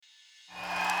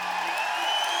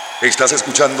Estás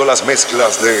escuchando las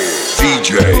mezclas de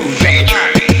DJ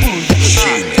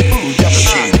Shimi.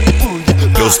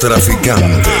 Los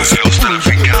traficantes.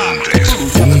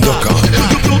 .com.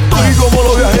 Estoy como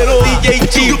los viajeros DJ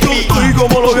Shimi. Estoy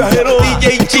como los viajeros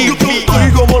DJ Shimi.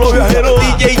 Estoy como los viajeros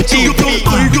DJ Shimi.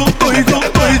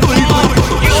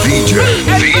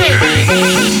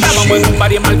 Estábamos en un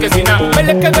party en Marquesina.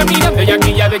 Vele que te mira, de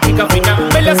yaquilla de chica fina.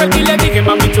 Vele a y le dije,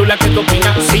 mami chula, ¿qué tú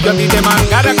opinas? Si yo a ti te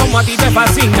mangara como a ti te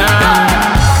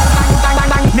fascina.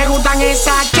 Me gustan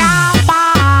esas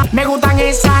chapas, me gustan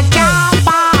esas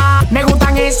chapas, me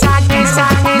gustan esas, me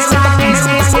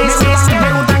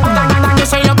gustan, yo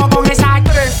soy loco con esas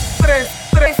tres,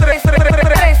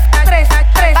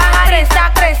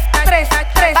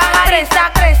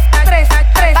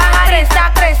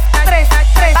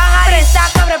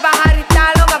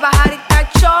 pajarita loca, pajarita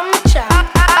choncha,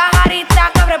 pajarita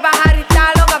cabre,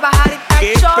 pajarita loca, pajarita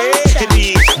choncha.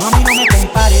 Mami no me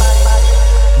compares,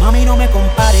 mami no me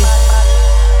compares,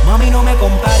 mami no me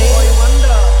compares.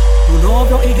 Tu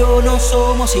novio y yo no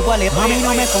somos iguales, mami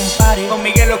no me compares. Con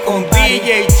Miguel o con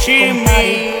DJ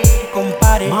Shimi.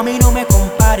 Compare, mami no me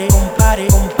compare, compare.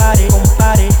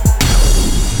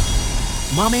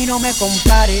 Mami no me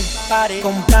compare,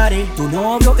 compare. Tu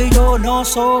novio y yo no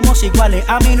somos iguales,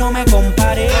 a mí no me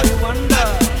compare.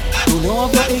 Tu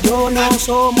novio y yo no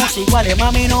somos iguales,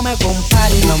 mami no me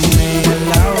compare.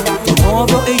 Tu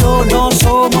novio y yo no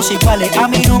somos iguales, a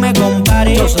mí no me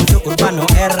compare. Yo soy urbano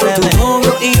RD. Tu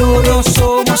novio y yo no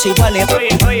somos iguales.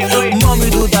 Mami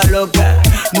tú estás loca,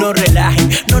 no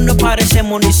relajes. No nos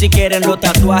parecemos ni siquiera en los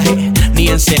tatuajes, ni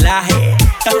en celaje.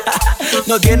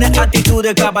 No tienes actitud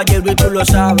de caballero y tú lo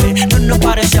sabes. No nos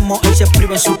parecemos, él se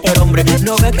priva en superhombre.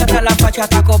 No ves que hasta la facha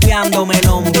está copiándome el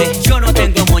hombre. Yo no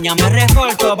tengo moña, me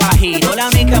recorto bajito. La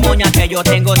única moña que yo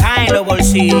tengo está en los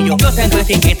bolsillos. Yo tengo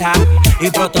etiqueta y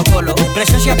protocolo.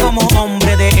 Presencia como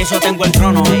hombre, de eso tengo el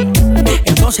trono.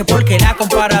 Entonces, ¿por qué la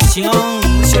comparación?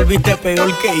 Si él viste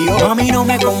peor que yo. Mami no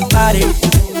me compare.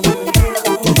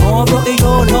 Tu novio y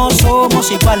yo no somos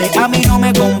iguales, a mí no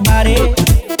me compare.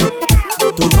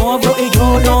 Tu novio y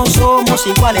yo no somos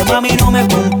iguales, mami no me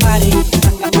compare.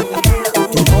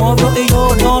 Tu novio y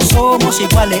yo no somos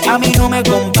iguales, a mí no me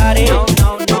compare.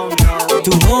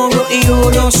 Tu novio y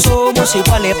yo no somos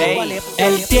iguales.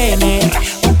 Él tiene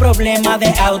un problema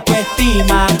de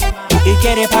autoestima y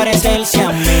quiere parecerse a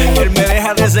mí. Él me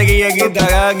deja de seguir en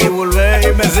Instagram y volver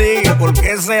y me sigue. ¿Por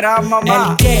qué será,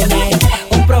 mamá? Él tiene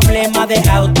un problema de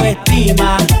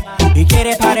autoestima y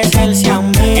quiere parecerse a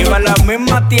mí. Iba a la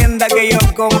misma tienda que yo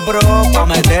compro pa'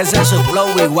 meterse en su flow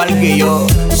igual que yo.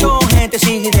 Son gente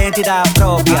sin identidad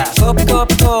propia. Copy,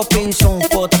 son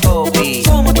photocopy.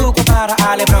 Como tú comparas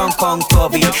a LeBron con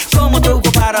Kobe. Como tú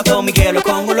comparas a Don Miguel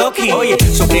con Loki. Oye,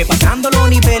 sobrepasando los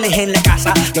niveles en la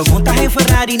casa. Los montas en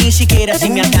Ferrari ni siquiera si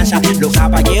me alcanza. Los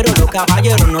caballeros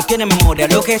no tienen memoria.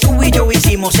 Lo que tú y yo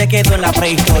hicimos se quedó en la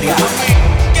prehistoria.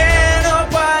 Que no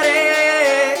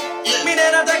pare, mi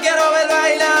nena te quiero ver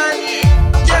bailar.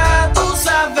 Ya tú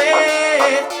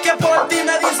sabes que por ti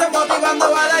me dicen motivando a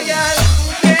bailar.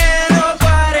 Que no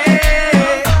pare,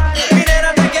 mi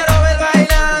nena te quiero ver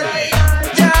bailar.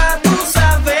 Ya tú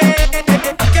sabes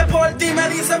que por ti me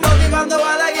dicen motivando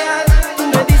a bailar. Tú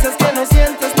me dices que no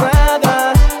sientes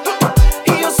nada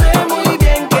y yo sé muy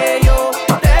bien que yo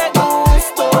te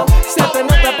gusto. Se te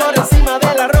nota por encima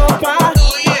de la ropa.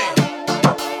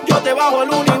 Yo te bajo el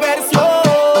universo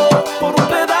por un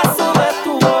pedazo de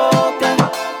tu boca.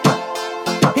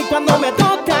 Y cuando me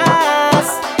tocas,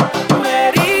 me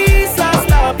erizas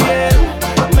la piel,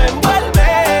 me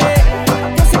envuelve,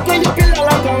 casi que yo pierda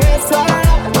la cabeza.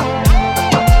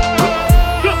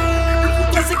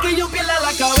 Casi que yo pierda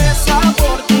la cabeza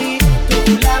por ti.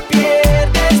 Tú la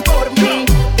pierdes por mí.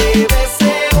 Te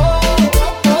deseo,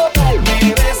 me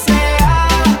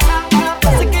deseas.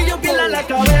 Casi que yo pierda la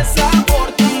cabeza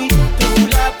por ti. Tú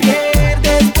la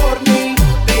pierdes por mí.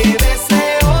 Te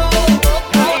deseo,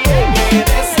 me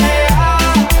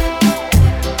deseas.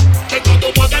 Tengo tu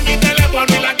voz en mi teléfono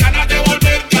y las ganas de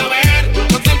volverte a ver.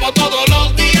 Conservo todos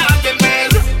los días del mes.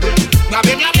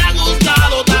 Nadie me había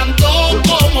gustado tanto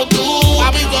como tú.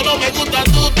 A mí solo me gustas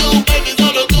tú, baby,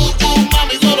 solo tú,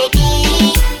 mami, solo tú.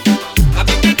 A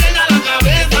ti te llega la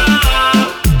cabeza,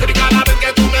 pero cada vez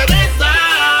que tú me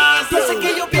besas. Hace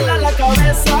que yo pierda la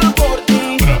cabeza por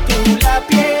ti. Tú la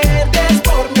pierdes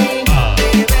por mí. Te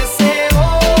deseo,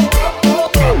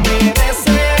 me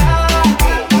deseas.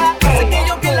 Hace que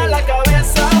yo pierda la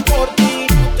cabeza por ti.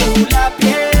 Tú la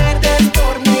pierdes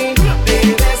por mí. Te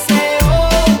deseo,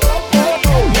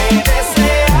 me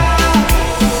deseas.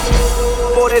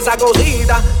 Por esa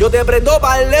cosita yo te prendo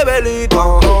pa'l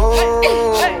velito.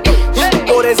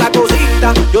 Por esa cosita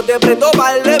cosita, yo te prendo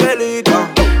pa'l de velita.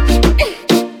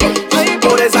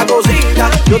 Por esa cosita,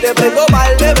 yo te prendo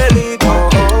pa'l de velita.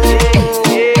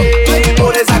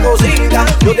 Por esa cosita,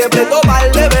 yo te prendo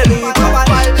pa'l de velita.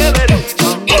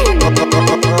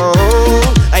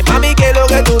 Ay mami, ¿qué es lo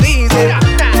que tú dices?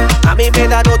 A mí me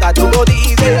da nota, tú lo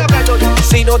dices.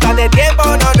 Si no estás de tiempo,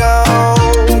 no.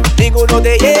 Ninguno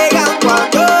te llega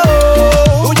cuando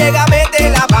tú llegas, mete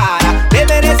la para. Te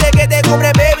merece que te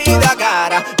compre bebida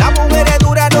cara. Las mujeres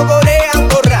duras no corean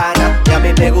por rana. Y a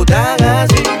mí me gustan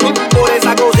así. Por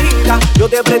esa cosita, yo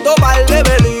te prendo pa'l de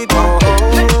velita.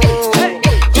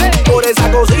 Por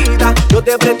esa cosita, yo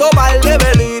te prendo pa'l de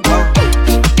velita.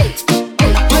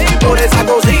 Por esa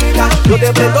cosita, yo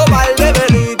te prendo pa'l de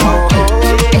velita.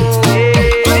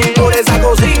 Por esa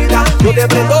cosita, yo te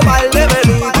prendo pa'l de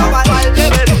velita.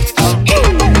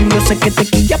 Yo sé que te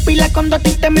quilla pila cuando a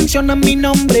ti te mencionan mi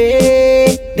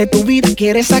nombre. De tu vida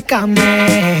quieres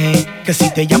sacarme, que si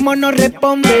te llamo no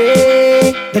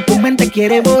responde. De tu mente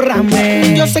quiere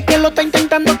borrarme. Yo sé que lo está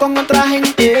intentando con otra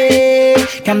gente,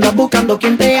 que andas buscando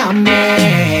quien te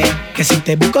ame, que si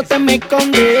te busco te me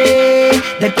esconde.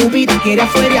 De tu vida quiere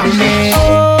afuerearme.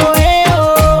 Oh,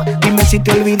 oh. Dime si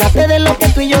te olvidaste de lo que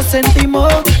tú y yo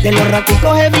sentimos, de los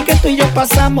raticos heavy que tú y yo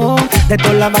pasamos, de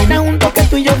toda la vaina juntos que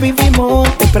tú y yo vivimos.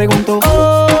 Te pregunto,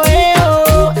 oh,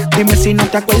 oh. Dime si no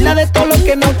te acuerdas de todo lo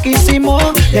que nos quisimos,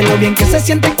 de lo bien que se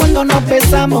siente cuando nos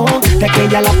besamos, de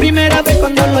aquella la primera vez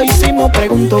cuando lo hicimos.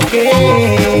 Pregunto qué.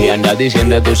 Y andas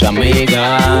diciendo a tus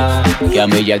amigas que a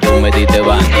mí ya tú me diste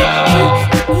banda,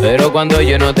 pero cuando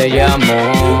yo no te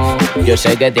llamo, yo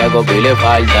sé que te hago pile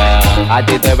falta. A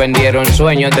ti te vendieron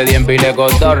sueños, te di en pile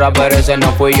cotorra, pero ese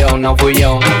no fui yo, no fui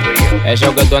yo.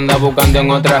 Eso que tú andas buscando en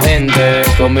otra gente,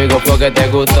 conmigo fue que te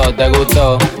gustó, te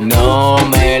gustó. No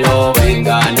me lo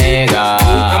venga a negar.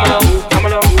 No me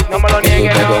lo que tú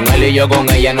estés con él y yo con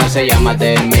ella no se llama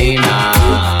termina.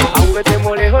 Aunque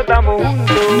estemos lejos, estamos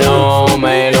juntos. No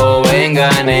me lo venga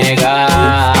a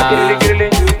negar. Que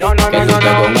tú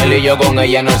estés con él y yo con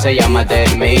ella no se llama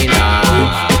termina.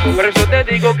 Por eso te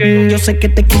digo que yo sé que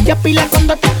te quilla pila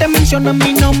cuando a ti te mencionan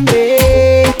mi nombre.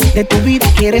 De tu vida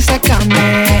quieres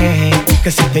sacarme,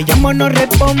 que si te llamo no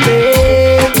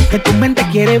responde. De tu mente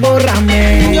quiere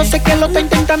borrarme. Yo sé que lo está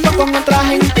intentando con otra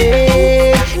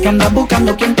gente, que andas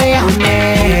buscando quien te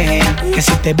ame, que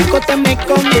si te busco te me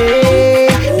esconde.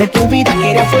 De tu vida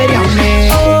quiere afuerearme.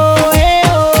 Oh,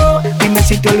 oh. Dime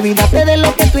si te olvidaste de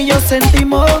lo que tú y yo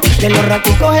sentimos, de los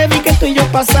raticos heavy que tú y yo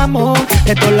pasamos,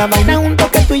 de toda la vaina juntos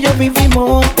que tú y yo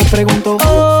vivimos. Te pregunto,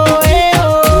 oh,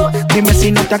 oh. Dime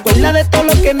si no te acuerdas de todo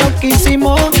lo que nos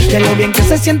quisimos, de lo bien que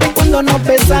se siente cuando nos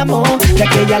besamos, de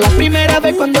aquella la primera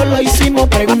vez cuando lo hicimos.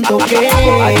 Pregunto qué.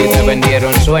 A ti te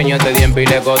vendieron sueños, te di en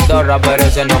pile cotorra, pero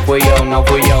ese no fui yo, no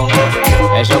fui yo.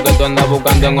 Eso que tú andas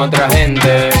buscando en otra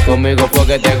gente, conmigo fue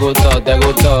que te gustó, te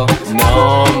gustó.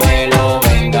 No me lo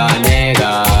venga a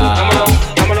negar.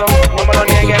 no me lo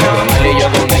niegues. Con él y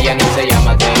yo con ella no se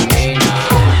llama termina.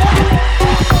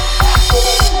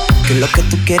 ¿Qué es lo que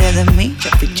tú quieres de mí,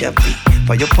 chapi chapi?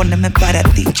 Pa' yo ponerme para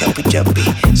ti, chapi chapi.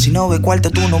 Si no ve cuarto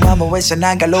tú no vas a moverse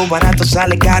nada, lo barato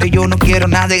sale caro y yo no quiero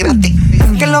nada de gratis.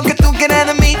 ¿Qué es lo que tú quieres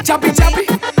de mí, chapi chapi?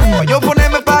 Pa' yo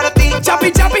ponerme para ti,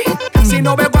 chapi chapi. Si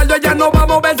no ve cuando ella no va a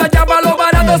moverse allá, pa' lo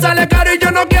barato sale caro y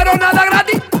yo no quiero nada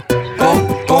gratis. Pom,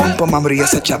 pom, pom, abrí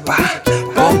esa chapa.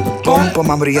 Pom, pom,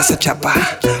 pom, abrí esa chapa.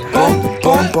 Pom,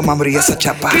 pom, pom, abrí esa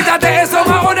chapa. Quítate esos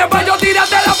majones pa' yo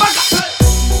tirarte la paca.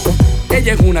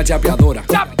 Ella es una chapeadora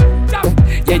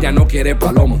y ella no quiere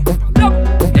palomo.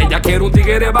 Ella quiere un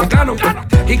tigre bacano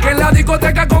y que en la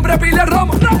discoteca compre pile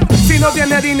romo. Si no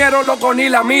tiene dinero, loco, ni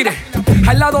la mire.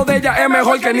 Al lado de ella es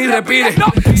mejor que ni respire.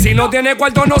 Si no tiene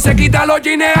cuarto, no se quita los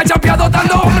jeans. Ha chapeado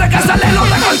tanto hombres que sale los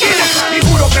recolquines. Y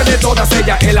juro que de todas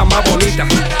ella es la más bonita,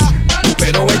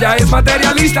 pero ella es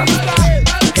materialista.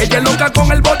 Ella es loca con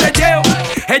el botelleo.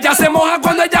 Ella se moja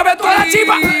cuando ella ve toda la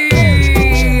chiva.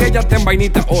 Ella está en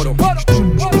vainita oro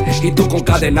y tú con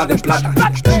cadena de plata.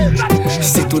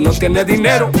 Si tú no tienes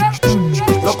dinero,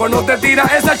 loco, no te tira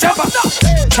esa chapa.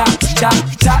 Cha, cha,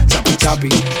 cha, chapi, chapi.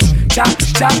 Cha,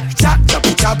 cha, cha,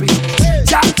 chapi, chapi.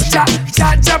 Cha, cha,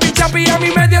 cha, chapi, chapi. A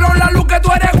mí me dieron la luz que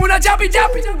tú eres una chapi,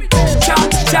 chapi. Cha,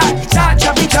 cha, cha,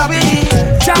 chapi, chapi.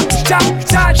 Cha, cha,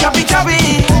 cha, chapi,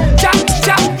 chapi. Cha,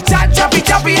 cha, cha, chapi,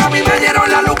 chapi. A mí me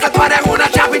dieron la luz que tú eres una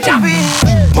chapi, chapi.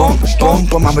 Pom, pom,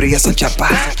 pom, abrí esa chapa.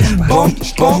 Pom,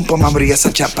 pom, pom, abrí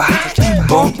esa chapa.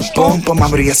 Pom, pom, pom,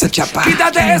 abrí esa chapa.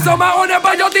 Quítate esos majones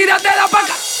pa' yo tirarte la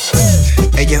paca.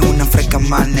 Ella es una fresca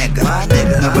más negra,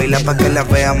 no baila pa' que la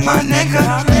vea más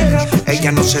negra.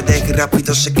 Ella no se deja y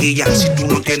rápido se quilla. Si tú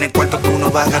no tienes cuarto, tú no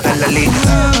vas a ganar la liga.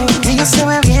 Ella se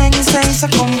ve bien y se hizo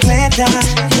completa. dieta.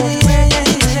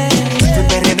 Tu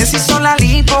PRD se hizo la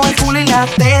lipo, el culo y la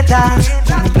teta.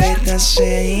 Completa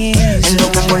se hizo. Es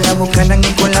loca con la bucana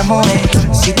y con la mujer.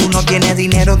 Si tú no tienes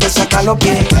dinero te saca los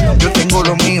pies. Yo tengo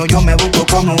lo mío, yo me busco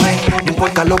como es. No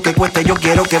importa lo que cueste, yo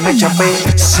quiero que me chapé.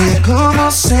 Sé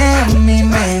cómo sé, a mí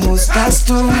me gustas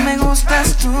tú, me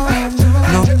gustas tú.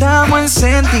 No estamos en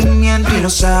sentimiento y lo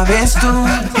sabes tú.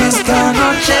 Esta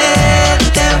noche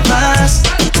te vas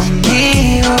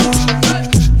conmigo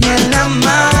y en la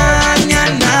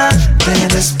mañana te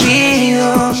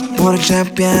despido por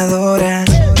chapeadora.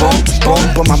 Pom,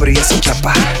 pom, pom, abrí esa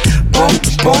chapa. Pom,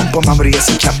 pom, pom, abrí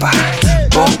esa chapa.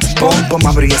 Pom, pom, pom,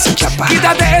 abrí esa chapa.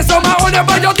 Quítate eso, maones,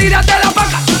 pues yo tírate la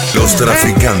paca. Los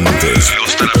traficantes.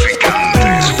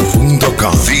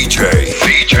 .com. DJ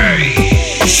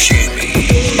Shimi.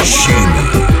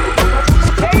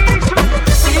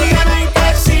 Sígueme y te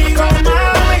sigo,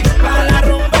 mami, pa' la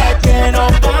rumba que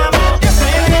nos vamos.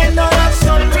 Bebiendo nos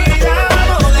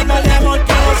olvidamos de mal de amor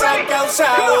que nos han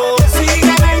causado.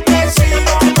 Sígueme y te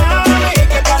sigo, mami,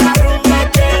 que pa' la rumba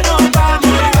que nos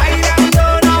vamos. Bailando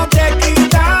nos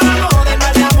desquitamos de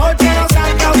mal de amor que nos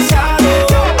han causado.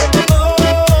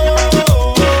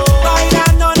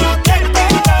 Bailando nos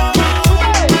desquitamos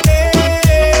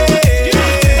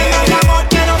del amor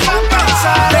que nos han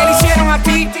causado. Me lo hicieron a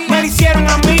ti, me lo hicieron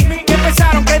a mí. Que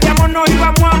pensaron que de amor nos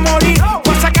íbamos a morir.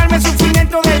 Por sacarme el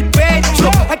sufrimiento del pecho.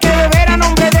 Hay que beber a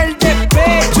nombre del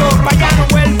despecho. Pa' allá no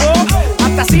vuelvo.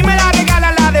 Hasta si me la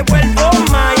regala la devuelvo.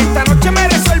 Ma, y esta noche me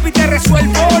resuelvo y te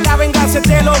resuelvo. La venganza es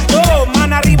de los dos.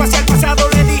 Man arriba hacia el pasado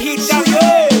le dijiste adiós.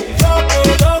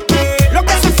 Lo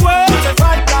que se fue, hace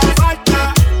falta.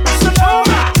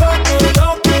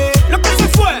 Lo que se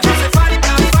fue, hace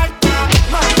falta.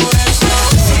 Más por eso.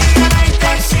 Sígueme y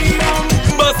te sigo.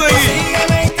 Va a seguir.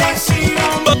 Sígueme y te sigo.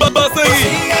 Va a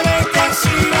seguir. Sígueme y te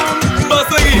sigo. Va a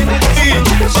seguir.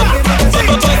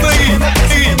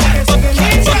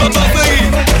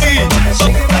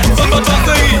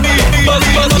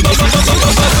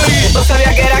 No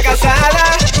sabía que era casada.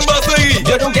 Va a seguir.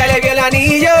 Yo nunca le vi el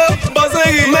anillo. Va a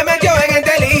seguir. Me metió en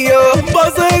este lío. Va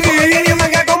a seguir. Quería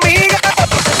manga conmigo.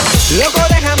 Loco,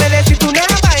 déjame decirte una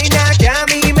vaina que a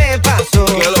mí me pasó.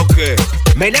 ¿Qué es lo que?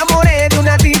 Me enamoré de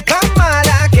una tipa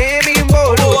mala que me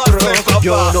involucró.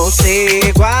 Yo no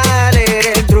sé cuál era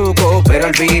el truco, pero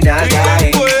al final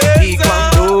caí. Y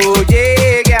cuando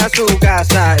llegué a su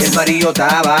casa, el marido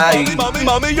estaba ahí.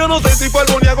 Mami, yo no sé si fue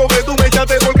el boniaco que tú me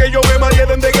echaste, porque yo me mareé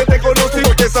desde que te conocí.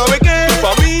 Porque ¿sabes qué? Tú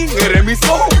pa' mí eres mis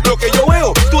ojos, lo que yo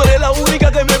veo. Tú eres la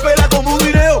única que me espera como un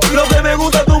video. Lo que me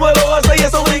gusta tú me lo haces y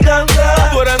eso me encanta.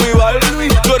 Tú eres mi Barbie,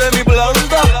 tú eres mi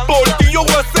planta. Por ti yo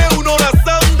voy a hacer una hora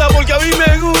santa, porque a mí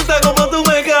me gusta como tú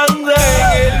me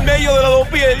cantas. En el medio de las dos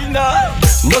piernas.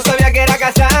 No sabía que era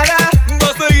casada. Va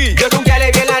a seguir. Yo nunca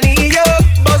le vi el anillo.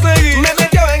 Va a seguir. Me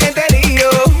metió en este lío.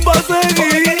 Va a Porque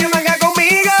seguir. quería manga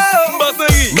conmigo. Va a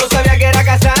seguir. No sabía que era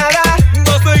casada.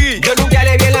 Va a seguir. Yo nunca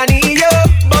le vi el anillo.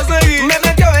 Va a seguir. Me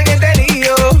metió en este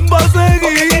lío. Va a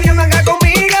Porque seguir. quería manga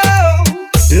conmigo.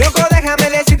 Loco, déjame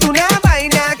decirte una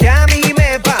vaina que a mí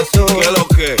me pasó. ¿Qué es lo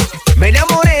que? Me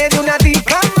enamoré de una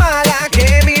tipa mala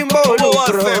que me ¿Cómo va a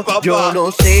ser, involucró. papá? Yo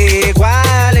no sé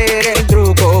cuál era el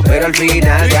truco, pero al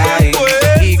final caí.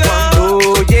 Y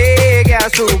cuando llegué a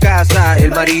su casa,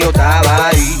 el marido estaba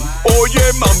ahí. Oye,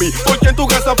 mami, porque en tu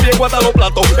casa friego hasta los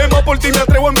platos. Es más, por ti me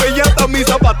atrevo a embellar hasta mis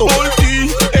zapatos. Por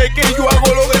ti es que yo hago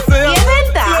lo que sea. ¿Y es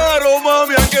verdad? Claro,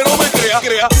 mami, aunque no me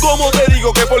crea. ¿Cómo te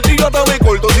digo que por ti yo hasta me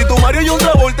corto? Si tu Mario yo un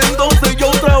Travolta, entonces yo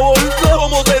un Travolta.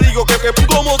 ¿Cómo te digo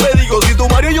cómo te digo? Si tu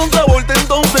Mario yo un Travolta,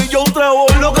 entonces yo un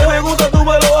Travolta. Lo que me gusta tú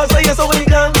me lo haces y eso me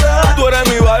encanta. Tú eres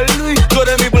mi Barbie, tú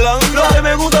eres mi plan. Lo que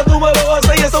me gusta tú me lo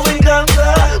haces y eso me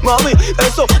encanta. Mami,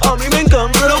 eso a mí me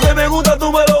encanta. Lo que me gusta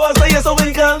tú me lo haces y eso me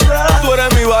encanta. Tú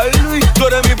eres mi Barbie, tú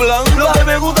eres mi plan. Lo que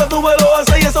me gusta tú me lo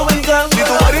haces y eso me encanta. Si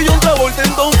tu Mario yo un Travolta,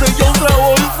 entonces yo un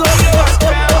Travolta.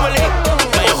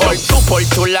 Mejor tú por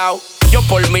tu lado, yo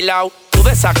por mi lado. Tú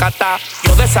desacatao,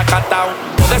 yo desacatao.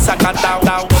 Tú desacatao,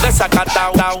 tú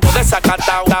desacatao. Tú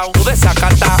desacatao, tú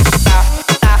desacatao.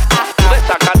 Tú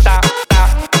desacatao,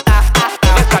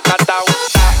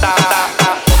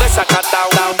 tú desacatao.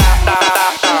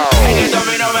 En el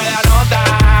domino me da nota.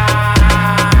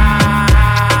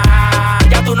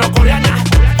 Ya tú no corres a nada.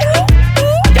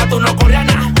 Ya tú no corres a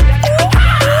nada.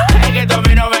 En el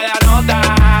domino me da nota.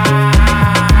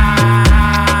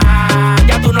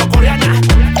 Ya tú no corres a nada.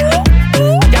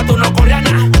 Ya tú no corres a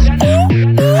nada.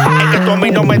 Es que tú a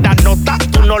mí no me das nota,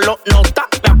 tú no lo notas.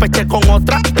 Me apesté con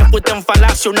otra, te fuiste en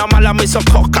falacia, una mala me hizo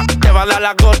coca. Te va a dar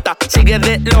la gota, sigue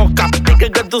de loca.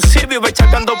 Dije que tú sí vives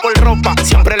chacando por ropa.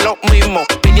 Siempre lo mismo,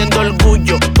 pidiendo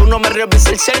orgullo. Tú no me revisa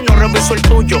el cel, no reviso el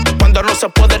tuyo. Cuando no se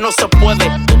puede, no se puede.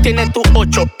 Tú tienes tu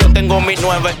 8, yo tengo mi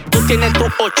 9. Tú tienes tu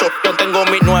 8, yo tengo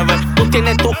mi 9. Tú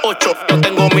tienes tu 8, yo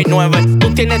tengo mi 9.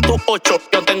 Tú tienes tu 8,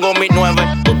 yo tengo mi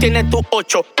 9. Tú tienes tu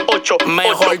 8, 8.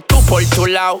 Mejor tú por tu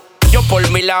lado, yo por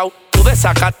mi lado. Tú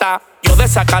desacatá, yo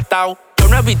desacatao. Yo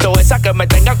no evito esa que me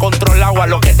tenga controlado. A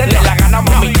lo que te dé la gana,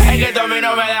 mami. Es que tú a mí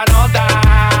no me da nota.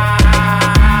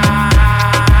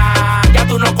 Ya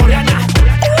tú no corres nada.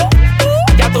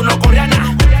 Ya tú no corres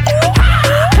nada.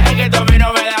 Es que tú a mí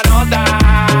no me da nota.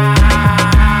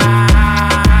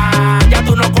 Ya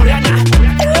tú no corres nada.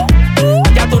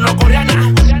 Ya tú no corres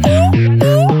nada.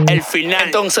 El final.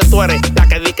 Entonces tú eres la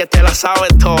que di que te la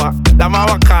sabes toda. La más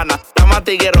bacana, la más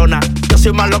tiguerona. Yo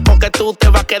soy más loco que tú, te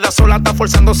vas a quedar sola. Estás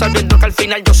forzando sabiendo que al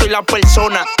final yo soy la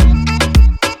persona.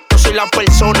 Yo soy la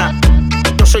persona.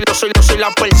 Yo soy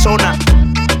la persona.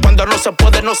 Cuando no se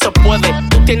puede, no se puede.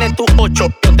 Tú tienes tu 8,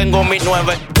 yo tengo mi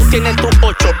 9. Tú tienes tu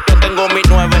 8, yo tengo mi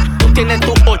 9. Tú tienes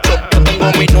tu 8, yo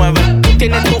tengo mi 9. Tú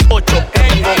tienes tu 8, yo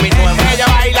tengo mi 9. Ella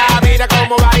baila, mira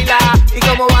cómo baila. Y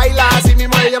cómo baila, así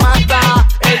mismo ella mata.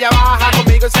 Ella baja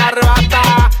conmigo y se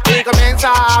arrebata. Y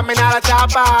comienza a menar la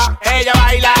chapa. Ella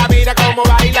baila, mira cómo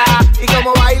baila. Y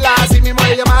cómo baila, así mismo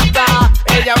ella mata.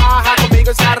 Ella baja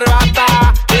conmigo y se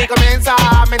arrebata. Y comienza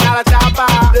a menar la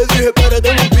chapa. Le dije, párate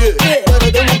en un pie,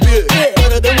 párate en un pie,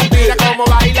 párate en un pie. Mira cómo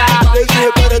baila. Le dije,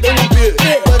 párate en un pie,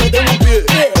 párate en un pie,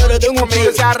 párate en un pie.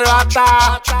 Conmigo se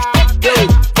arrebata.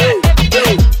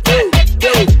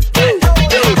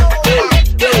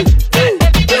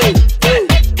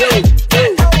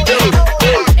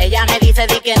 Ella me dice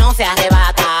di que no se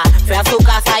arrebata. Fue a su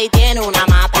casa y tiene una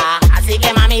mata. Así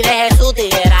que mami deje su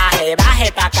tigueraje.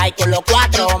 Baje pa' acá y con los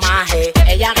 4 majes.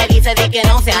 Ella me dice di que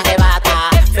no se arrebata.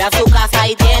 Fue a su casa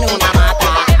y tiene una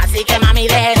mata. Así que mami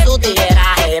deje su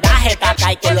tigueraje. Baje pa'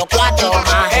 acá y con los 4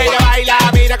 majes. Ella baila,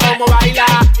 mira cómo baila.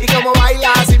 Y cómo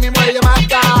baila, así mismo ella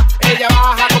mata. Ella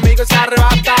baja conmigo y se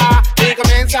arrebata. Y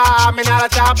comienza a menar la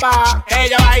chapa.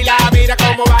 Ella baila, mira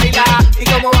cómo baila. Y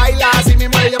cómo baila, así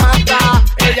mismo ella mata.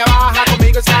 Ella baja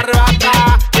conmigo y se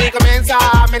arrebata. Y comienza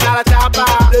a menar la chapa.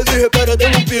 Le dije, párate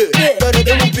en un pie,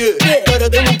 párate en un pie,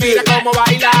 párate en un pie. Mira cómo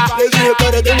baila. Le dije,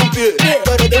 párate en un pie,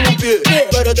 párate en un pie,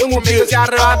 párate en un pie. Conmigo se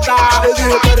arrebata. Le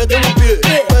dije, párate en un pie,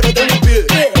 párate en un pie,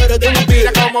 párate en un pie.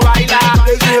 Mira cómo baila.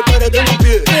 Le dije, párate en un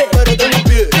pie, párate en un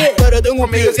pie, párate en un pie.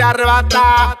 Conmigo se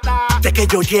arrebata. De que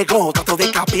yo llego, trato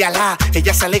de capiarla.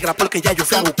 Ella se alegra porque ya yo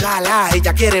fui a buscarla.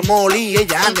 Ella quiere moli,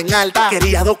 ella anda en alta.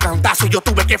 Quería 2 cantazos y yo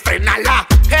tuve que frenarla.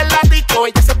 En la disco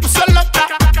ella se puso loca.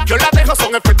 Yo la dejo,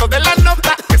 son efectos de la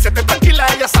nota. Que se te tranquila,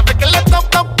 ella sabe que le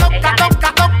toca.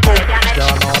 Yo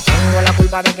no tengo la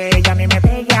culpa de que ella a mí me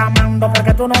esté llamando,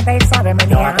 porque tú no te sabes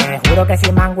menear. Yo te juro que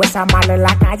si mango esa mala en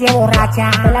la calle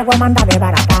borracha, te la voy a mandar de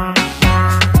barata.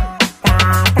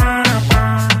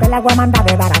 Te la voy a mandar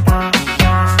de barata.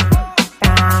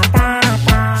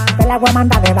 Te la voy a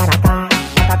mandar de barata.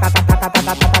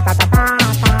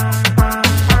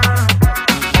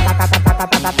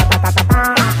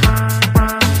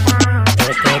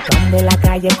 De la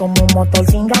calle como un motor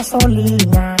sin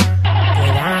gasolina.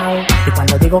 Cuidado. Y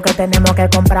cuando digo que tenemos que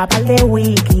comprar par de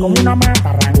whisky, como una mata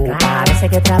arranca. Parece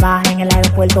que trabaja en el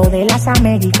aeropuerto de las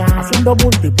Américas, haciendo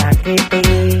bulto y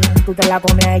paquete. Tú te la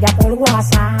comes a ella por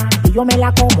WhatsApp y yo me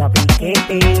la como a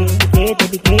piquete. Piquete,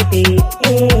 piquete, y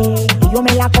yo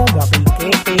me la como a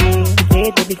piquete.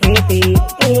 Piquete, piquete, y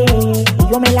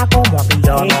yo me la como a piquete.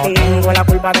 Yo no tengo la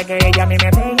culpa de que ella a mí me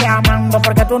esté llamando,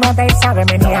 porque tú no te sabes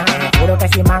menear. Te juro que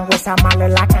si mango esa mala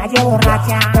en la calle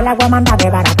borracha, te la voy a mandar de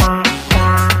barata.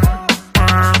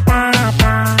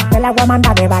 Te la voy a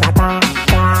mandar de barata.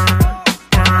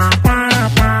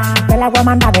 Te la voy a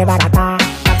mandar de barata.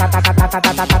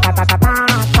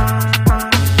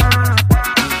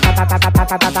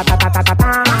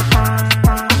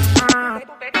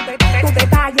 Tú te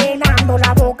estás llenando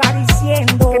la boca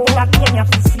diciendo que tú la tienes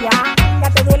oficial. Ya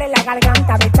te duele la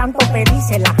garganta de tanto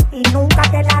pedírsela y nunca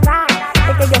te la da.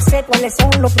 Es que yo sé cuáles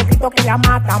son los truquitos que la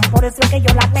matan, por eso es que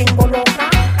yo la tengo loca.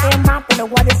 Es más, te lo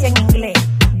voy a decir en inglés.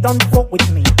 Don't fuck with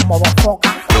me,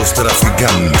 motherfucker. Los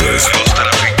traficantes.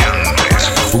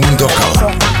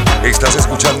 .com. Estás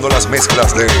escuchando las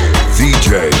mezclas de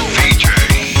DJ.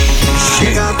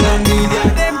 Llega tu envidia,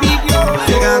 te envidio.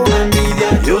 Llega tu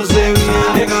envidia, yo sé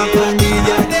bien. Llega tu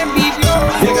envidia, te envidio.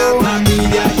 Llega tu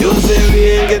envidia, yo sé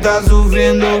bien que estás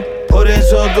sufriendo. Por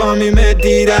eso tú a mí me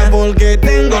tiras, porque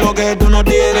tengo lo que tú no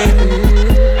tienes.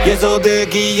 Y eso te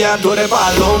quilla, tú eres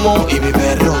palomo y mi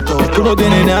perro todo. Tú no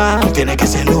tienes nada, tienes que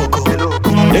ser loco.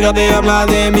 Déjate de hablar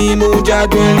de mi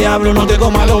muchacho, el diablo no te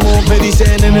coma lomo. Me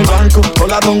dicen en el banco,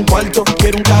 hola don cuarto,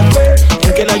 quiero un café,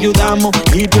 en que le ayudamos.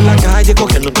 Y tú en la calle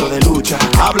cogiendo otro de luz.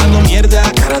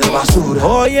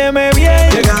 Óyeme bien,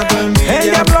 llega tu envidia.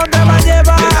 el diablo te va a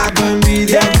llevar. Llega tu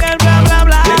envidia. Llega el bla bla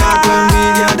bla. Llega tu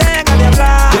envidia. Deja de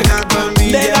hablar. Llega tu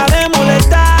envidia. Deja de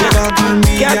molestar. Llega tu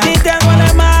envidia. Que a ti te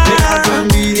duele más. Llega tu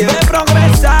envidia. Ve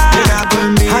progresar. Llega tu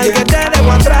envidia. Al que te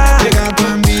dejo atrás. Llega tu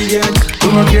envidia.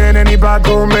 Tú no tienes ni pa'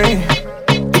 comer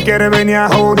y quieres venir a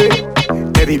joder.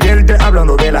 Te diviertes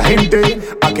hablando de la gente.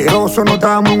 Aqueroso no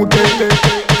estamos en ustedes.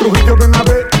 Trujillo ven a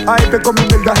ver a este con mi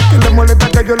verdad. Que le molesta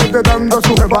que yo le esté dando a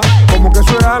su jefa. Como que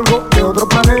eso es algo de otro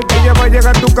planeta. Ella va a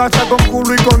llegar a tu casa con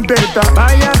culo y con teta.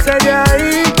 Váyase de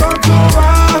ahí con tu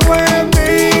bajo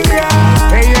envidia.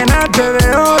 Te llenaste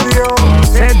de odio,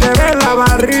 se te ve la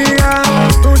barriga.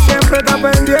 Tú siempre estás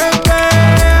pendiente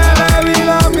de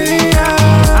vida mía.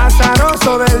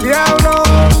 Azaroso del diablo,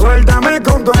 suéltame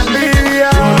con tu envidia.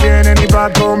 Tú no tienes ni pa'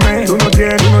 comer. Tú no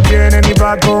tienes ni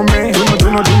pa' comer. Tú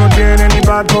no tienes ni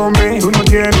pa' comer. Tú no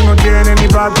tienes ni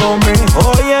pa' comer.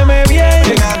 Óyeme bien,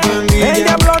 Llega tu envidia. el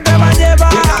diablo te va a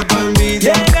llevar. Llega tu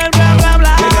envidia. Llega el bla bla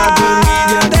bla. Llega tu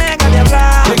envidia. Deja de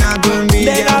hablar. Llega tu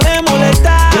envidia. Deja de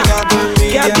molestar. Llega tu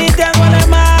envidia. Que a ti te duele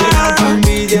más. Llega tu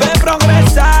envidia. Ve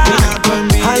progresar. Llega tu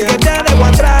envidia. Al que te dejo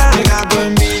atrás. Llega tu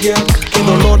envidia. Qué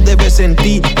dolor debe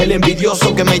sentir el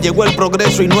envidioso que me llegó el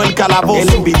progreso y no el calabozo.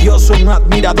 El envidioso es un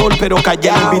admirador pero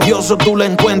callado. El envidioso tú lo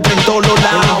encuentras en todos los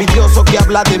lados. El envidioso que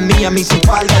habla de mí a mis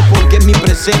espaldas es porque en mi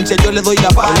presencia yo le doy la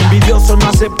paz. El envidioso no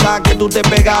acepta que tú te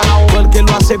pegas. O el que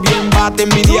lo hace bien va a te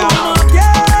envidiar. Tú no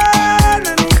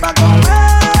tienes ni pa'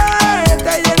 comer.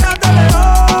 Te llenaste de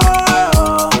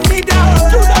odio. Ni te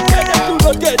joder. Tú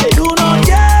no tienes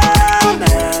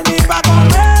ni pa'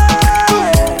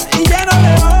 comer. Y lleno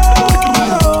de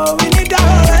odio. Viniste a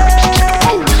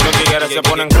joder. Los tigres se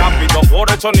ponen rápido por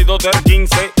el sonido del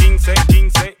 15, 15,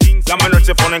 15, 15. La menor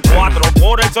se ponen 4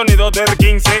 por el sonido del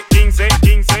 15, 15,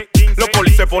 15, 15. Los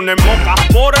polis se ponen moca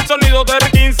por el sonido del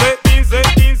 15, 15,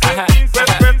 15, 15.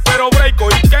 Pero breako,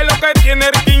 ¿y qué es lo que tiene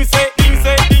el 15,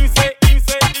 15, 15, 15,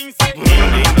 15?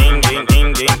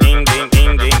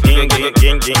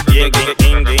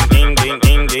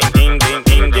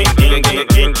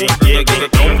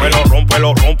 Rómpelo,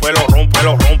 rómpelo, rómpelo,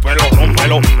 rómpelo, rómpelo,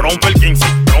 rómpelo, rompe el 15,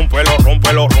 rómpelo,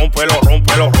 rómpelo, rómpelo,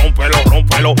 rómpelo, rómpelo,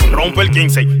 rómpelo, rompe el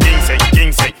 15, 15,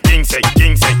 15, 15,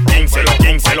 15, 15,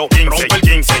 15, rompe el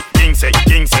 15, 15,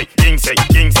 15, 15, 15,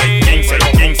 15,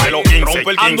 15, rompe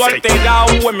el 15. Ando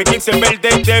alterado en mi 15 verde,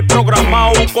 te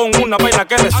programado con una vaina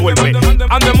que resuelve.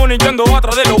 Ando monillando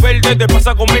atrás de los verdes, te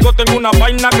pasa conmigo, tengo una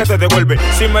vaina que te devuelve.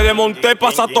 Si me desmonté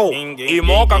pasa todo y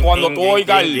moca cuando tú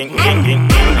oigas el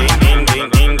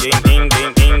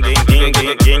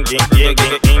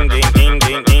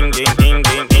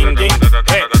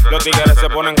los tigres se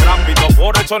ponen rápido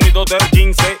por el sonido del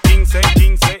 15, 15,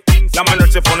 15, 15. La menor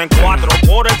se ponen 4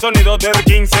 por el sonido del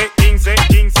 15, 15,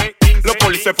 15, 15. Los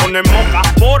polis se ponen moca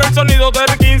por el sonido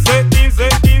del 15, 15,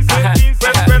 15, 15.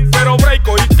 Pero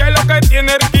breako, ¿y qué es lo que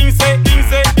tiene el 15,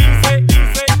 15, 15,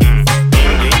 15, 15?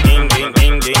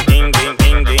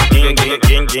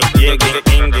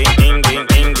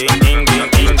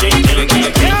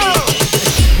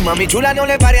 Mami chula, no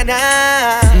le pare a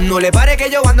nada. No le pare que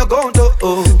yo ando con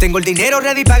todo. Tengo el dinero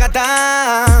ready para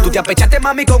gastar. Tú te apechaste,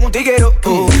 mami, con un tiguero.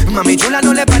 Mami chula,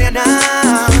 no le pare a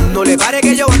nada. No le pare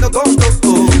que yo ando con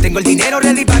todo. Tengo el dinero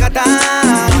ready para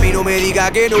gastar. Mami, no me diga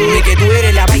que no. Es que tú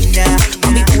eres la vaina.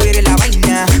 Mami, tú eres la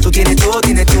vaina. Tú tienes todo,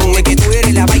 tienes todo. Es que tú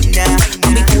eres la vaina.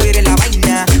 Mami, tú eres la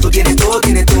vaina. Tú tienes todo,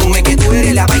 tienes todo. Es que tú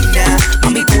eres la vaina.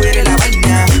 Mami, tú eres la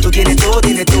vaina. Tú tienes todo,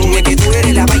 tienes todo. Es que tú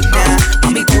eres la vaina.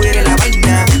 Mami, tú eres la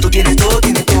vaina. Tú tienes todo,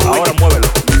 tienes todo. Ahora muévelo.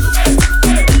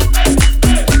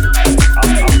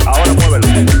 Ahora muévelo.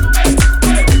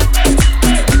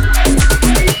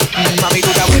 Mami, tú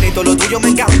estás buena y todo lo tuyo me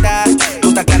encanta. Tú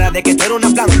estás clara de que tú eres una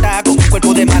planta, con un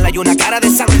cuerpo de mala y una cara de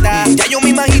santa. Ya yo me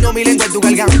imagino mi lengua en tu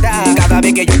garganta. Cada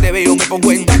vez que yo te veo me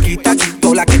pongo en taqui, taqui.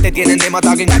 Todas las que te tienen de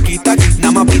matar en taqui, taqui.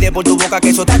 Nada más pide por tu boca que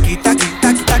eso taqui, taqui,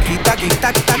 taqui, taqui, taqui,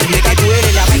 taqui, taqui. Es que tú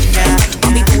eres la vaina,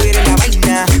 mami, tú eres la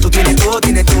vaina. Tú tienes todo,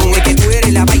 tienes todo. Es que tú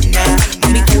eres la vaina,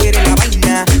 mami, tú eres la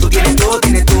vaina. Tú tienes todo,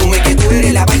 tienes todo. Es que tú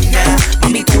eres la vaina,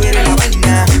 mami, tú eres la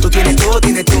vaina. Tú tienes todo,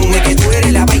 tienes todo. Es que tú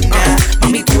eres la vaina,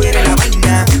 mami, tú eres la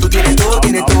vaina. Tú tienes todo,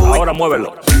 tienes todo. Ahora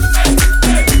muévelo.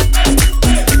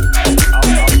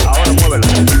 Ahora muévelo.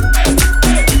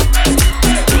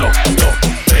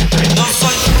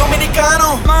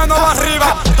 Dominicano, mano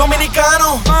arriba.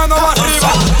 Dominicano, mano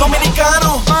arriba.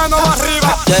 Dominicano, mano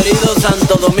arriba. Querido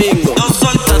Santo Domingo,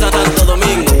 Santo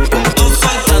Domingo,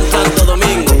 Santo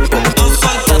Domingo,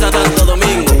 Santo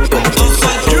Domingo.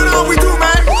 You know what we do,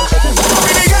 man.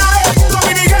 Dominicano,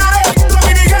 Dominicano,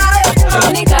 Dominicano,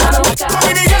 Dominicano,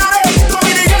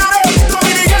 Dominicano,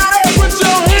 Dominicano. Put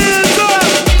your hands up.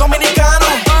 Dominicano.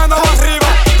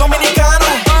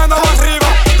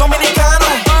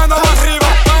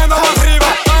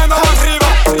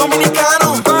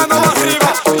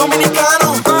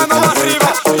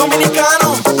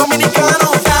 dominicano,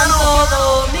 dominicano. Santo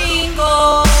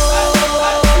Domingo.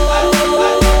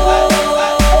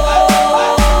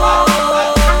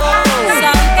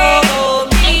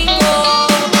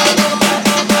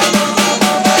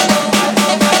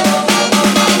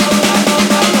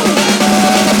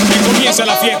 Comienza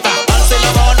la fiesta. Alce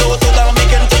la mano toda mi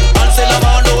gente, alce la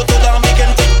mano toda mi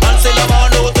gente, alce la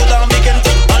mano toda mi gente,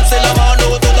 alce la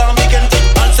mano toda mi gente,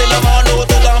 alce la mano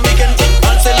toda mi gente,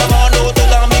 alce la mano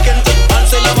toda mi gente,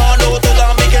 alce la mano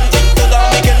toda mi gente, toda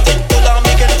mi gente, toda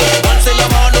mi gente, alce la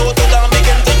mano toda mi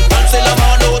gente, alce la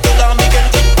mano toda mi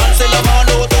gente, alce la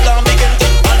mano toda mi gente,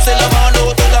 alce la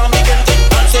mano toda mi gente,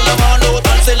 alce la mano,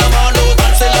 alce la mano,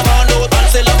 alce la mano,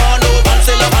 alce la mano,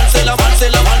 alce la, alce la, alce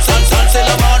la, alce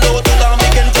la mano toda mi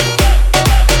gente.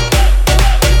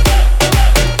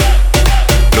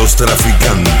 Los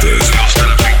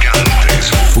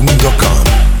traficantes.com.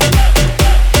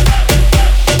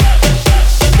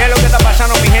 ¿Qué es lo que está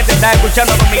pasando, mi gente? Está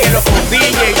escuchando con Miguel con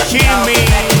DJ Shimi.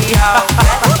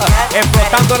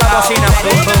 Explotando la bocina.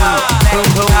 Pum, pum, pum,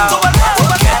 pum.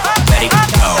 Let it go.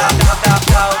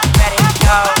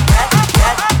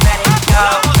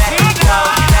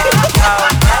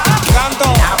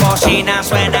 La bocina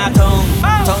suena tum,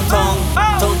 tum, tum,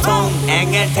 tum, tum.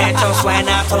 En el techo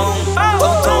suena tum,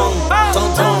 tum, tum,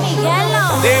 tum, tum.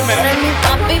 Dime. Eres mi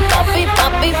papi, papi,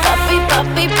 papi, papi,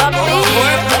 papi, papi.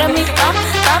 Eres mi papi,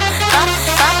 papi.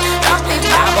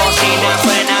 La bocina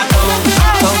suena tum,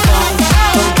 tum, tum,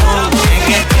 tum, tum. En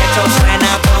el techo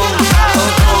suena tum, tum,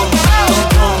 tum, tum,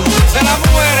 tum. Se la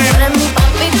muere. Eres mi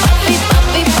papi, papi,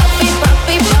 papi, papi,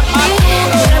 papi, papi.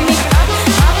 Eres mi papi,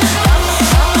 papi,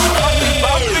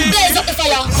 papi. Blaze up the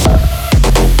fire.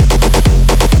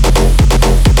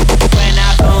 Suena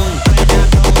tum, suena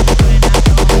tum,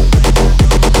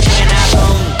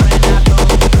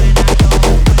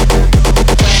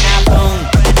 suena tum.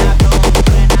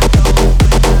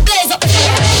 Blaze up the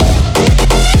fire.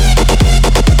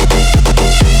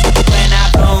 Suena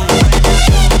tum, suena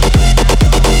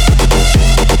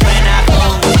tum, suena tum.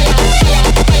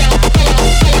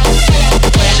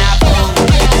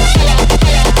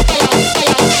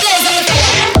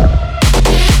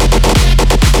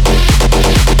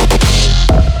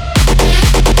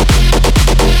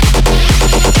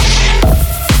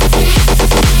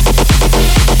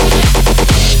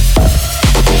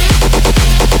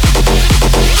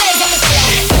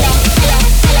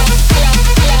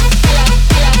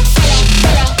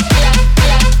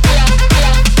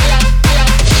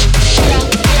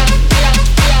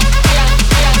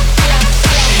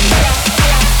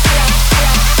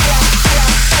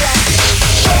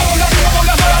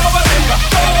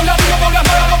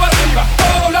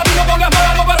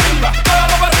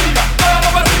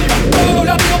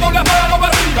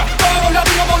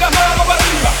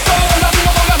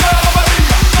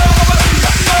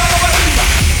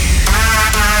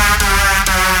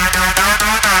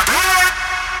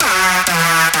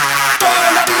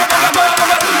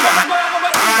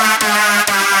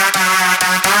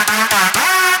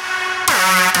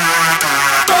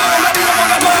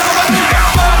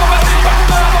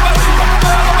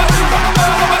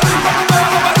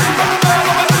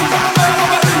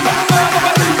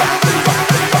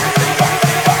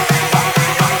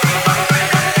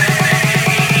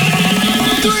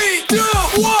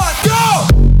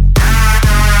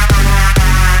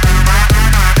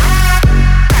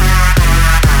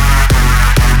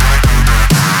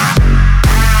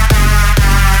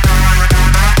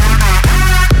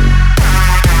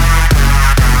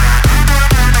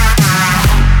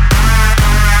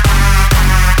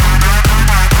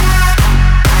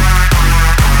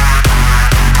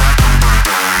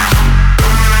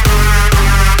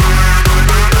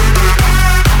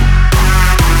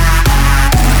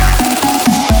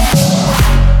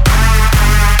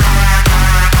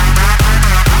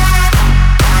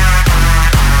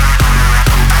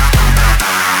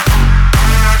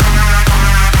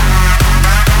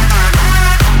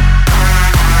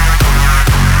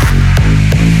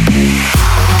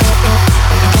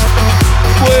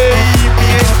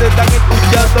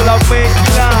 La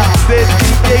mezcla de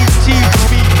DJ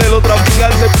Shimi de los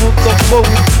traficantes.com.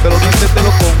 Te lo dice, te lo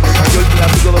pongo, el mayor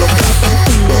clásico de los clásicos.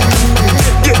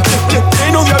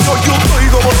 No diablo, yo estoy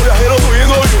como los viajeros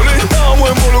huyendo violes. Estamos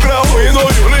involucrados huyendo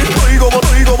violes. Estoy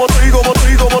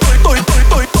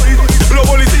Los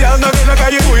policías andan en la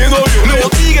calle huyendo violes. Los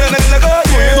tigres andan en la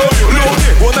calle huyendo violes. Los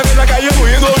viejos andan en la calle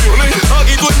huyendo violes.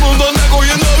 Aquí todo el mundo anda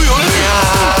cogiendo aviones.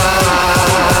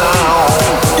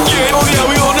 Lleno de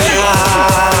aviones.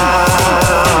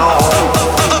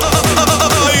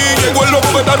 Ay, llegó el loco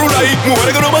que está rula ahí.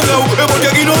 Mujeres que no me han dado.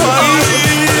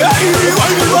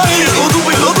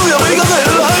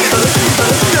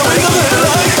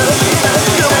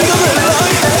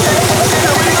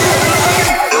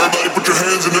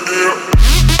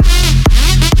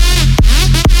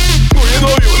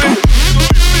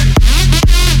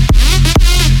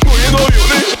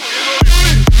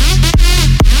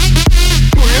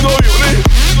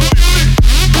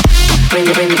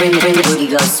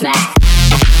 smack.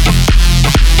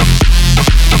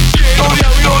 Lleno de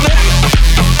aviones.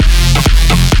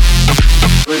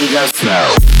 Booty go smack.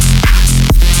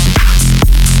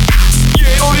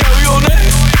 Lleno de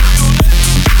aviones.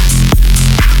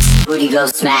 Booty go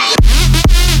smack.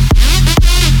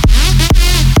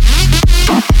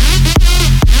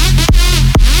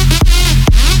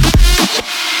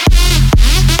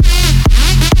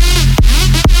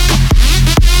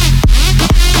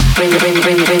 Bring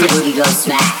the booty go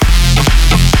smack.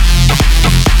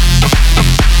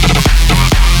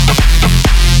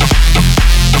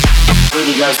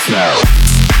 Booty go smack.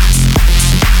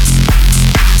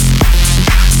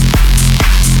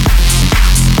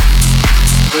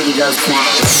 Booty go smack.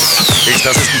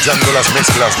 Estás escuchando las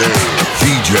mezclas de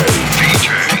DJ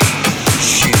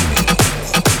Shimi.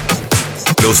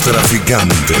 Los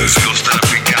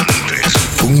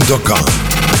traficantes.com.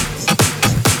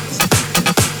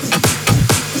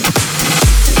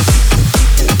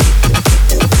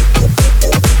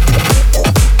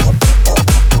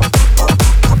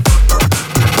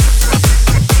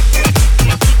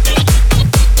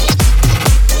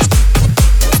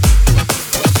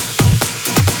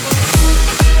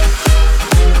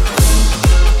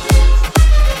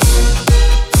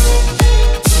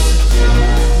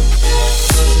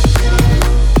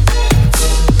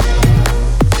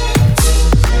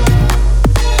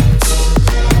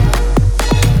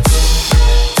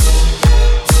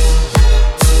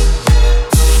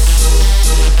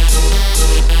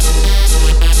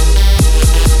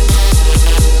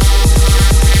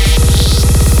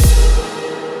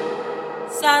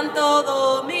 Santo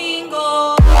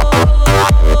Domingo.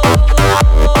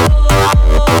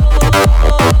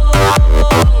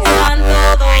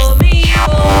 Santo Domingo.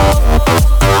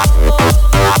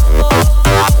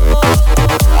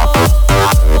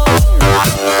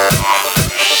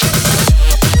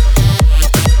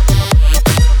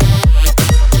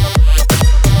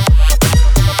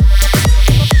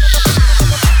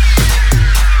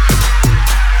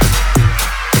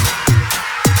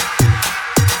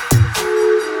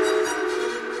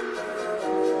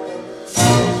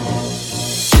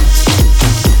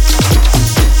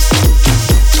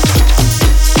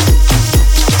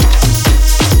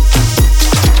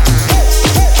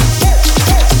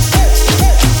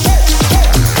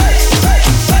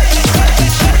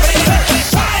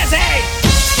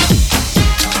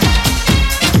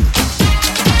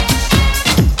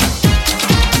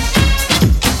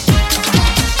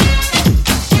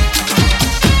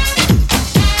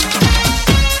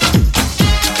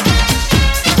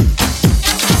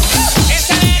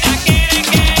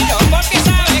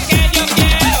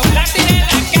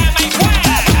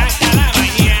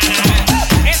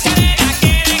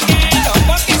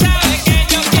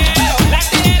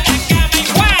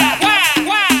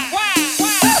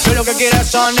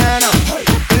 esa nena?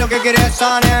 ¿Qué es lo que quiere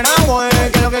esa nena, güey?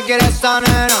 ¿Qué es lo que quiere esa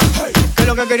nena? ¿Qué es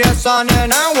lo que quiere esa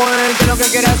nena, güey? ¿Qué es lo que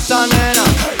quiere esa nena?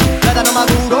 Plátano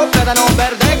maduro, plátano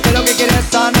verde, ¿qué es lo que quiere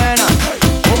esa nena?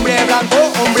 Hombre blanco,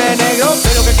 hombre negro, ¿qué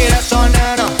es lo que quiere esa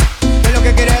nena? ¿Qué es lo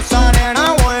que quiere esa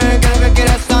nena, güey? ¿Qué es lo que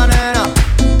quiere esa nena?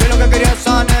 ¿Qué es lo que quiere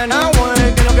esa nena,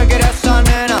 güey? ¿Qué es lo que quiere esa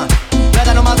nena?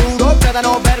 Plátano maduro,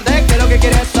 plátano verde, ¿qué es lo que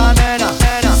quiere esa nena?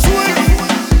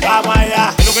 Vamos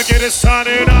allá. ¿Qué es lo que quiere esa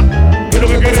nena? ¿Qué es lo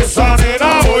que quiere esa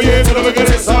nena? Oye, ¿qué es lo que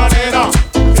quiere esa nena?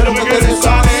 ¿Qué es lo que quiere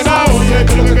esa nena? Oye,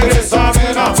 ¿qué es lo que quiere esa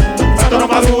nena? Plátano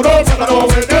maduro, plátano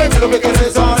verde, ¿qué es lo que quiere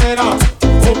esa nena?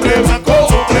 Hombre blanco,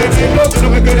 hombre negro, ¿qué es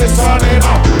lo que quiere esa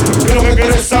nena? ¿Qué es lo que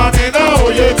quiere esa nena?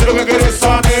 Oye, ¿qué es lo que quiere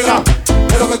esa nena?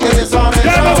 ¿Qué es lo que quiere esa nena?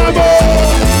 ¡Ya nos vamos!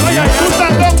 ¡Vaya, tú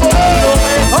estás loco!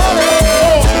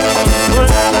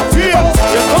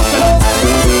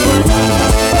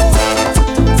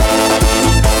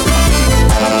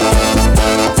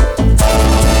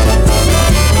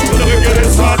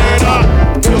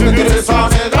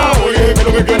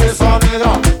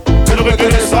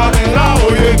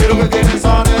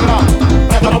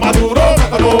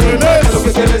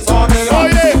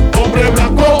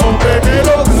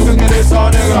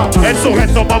 El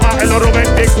sujeto mamá en los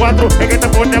 94 es que te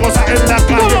pone a gozar en la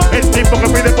calle. El tipo que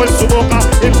pide por su boca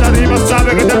y la rima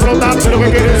sabe que te explota. ¿Qué es lo que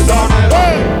quiere esa nena?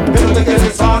 ¿Qué es lo que quiere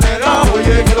esa nena?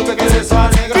 Oye, ¿qué es lo que quiere esa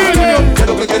nena? ¿Qué es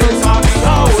lo que quiere esa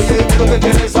nena? Oye, ¿qué es lo que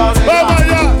quiere esa nena? ¡Vamos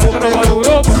allá! Hombre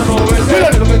maduro, plátano verde, ¿qué es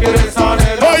lo que quiere esa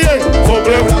nena? Oye,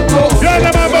 hombre blanco, ¡ya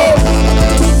le vamos!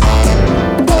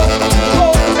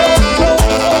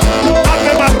 ¡A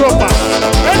quemar ropa!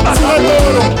 ¡El paso del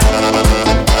oro!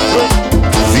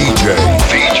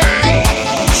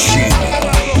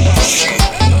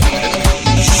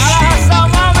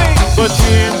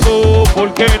 Tiempo,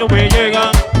 ¿por qué no me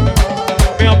llegan?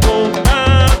 Me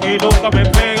apuntan y nunca me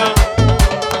pegan.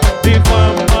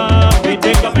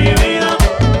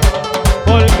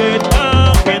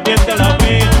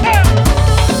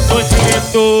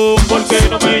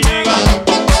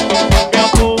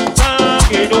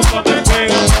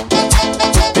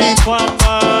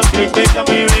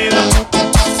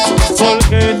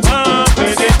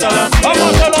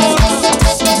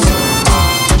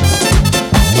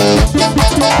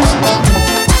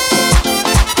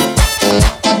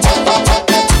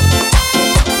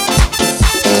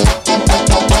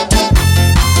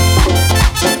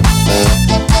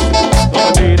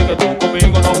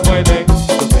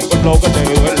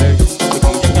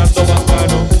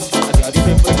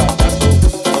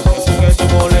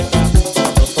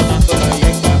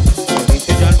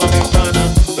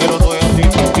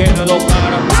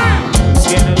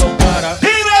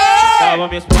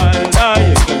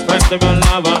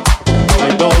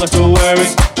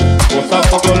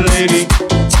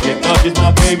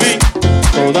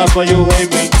 for you,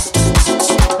 baby.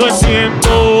 No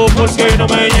entiendo por qué no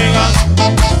me llegan.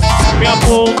 Me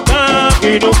apuntan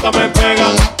y nunca me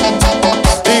pegan.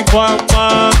 Y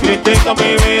cuando critica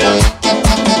mi vida,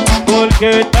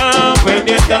 porque están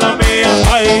pendiente a la mía.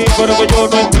 Ay, pero que yo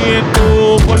no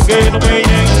entiendo por qué no me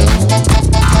llegan.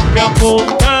 Me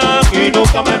apuntan y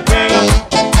nunca me pegan.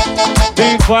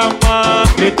 Difama,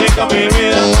 critica mi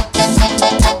vida,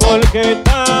 porque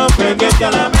están pendiente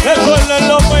a la mía. Eso es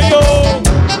lo que yo.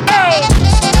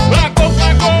 Blanco,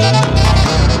 blanco.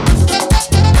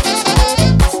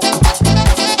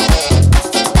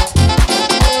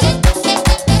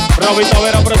 Robita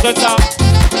Vera presenta.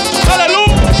 ¡Dale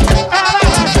luz!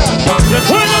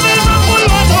 Recuerda del mambo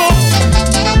urbano.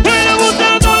 ¡Viene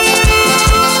buscando!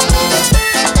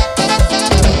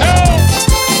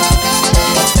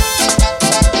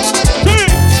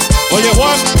 Oye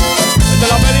Juan, el de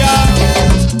la media.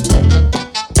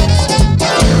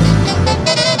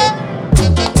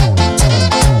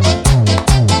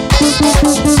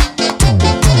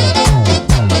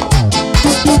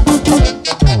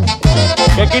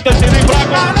 Que quita el Shimi Blanco.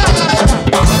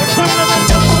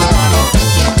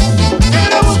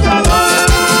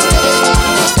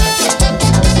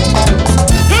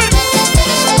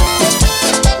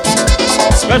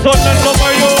 Que suelten lo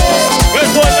bello, que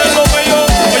suelten lo bello.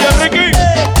 Oye Ricky.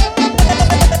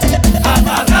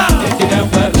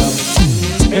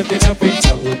 Me tienes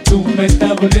afichado, tú me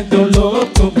estás volviendo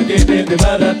loco, me tienes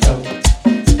desbaratado.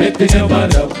 Me tienes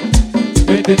amarrado,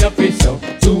 me tienes afichado,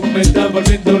 tú me estás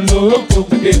volviendo loco,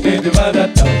 me tienes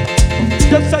desbaratado.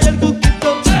 Yo soy el buquito,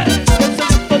 yo soy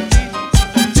el potito,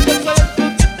 yo soy el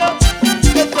buquito,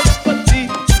 yo soy el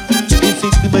potito. Y si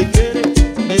tú me quieres,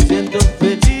 me siento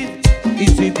feliz. Y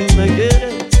si tú me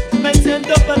quieres, me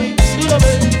siento feliz. Tú lo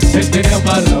ves, me tienes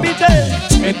amarrado,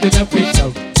 me tienes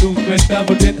afichado. Tú me estás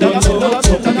volviendo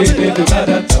loco, me tienes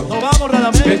desbaratado. No vamos,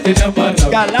 Radamés. Me tienes amarrado,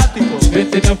 galáctico. me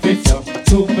tienes afichado.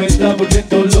 Tú me estás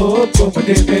volviendo loco, me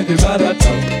tienes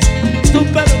desbaratado. Tu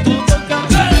pelo, tu boca,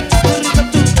 tu rico,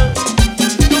 tu no.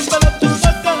 Tu pelo, tu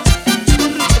boca, tu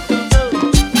rico, tu no.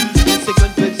 Ese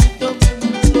golpecito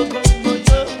me lo como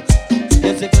yo.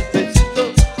 Ese golpecito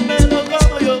me lo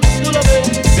como yo. Tú lo ves.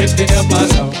 Me tienes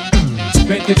amarrado,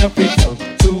 me tienes afichado.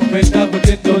 Tú me estás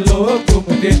volviendo loco,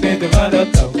 me tienes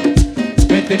desbaratado.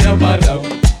 Me tienes amarrado,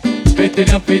 me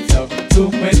tienes afichado. Tú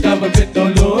me estás volviendo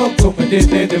loco, me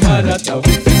tienes desbaratado.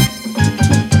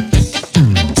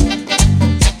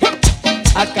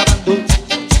 Acabando,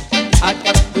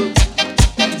 acabando,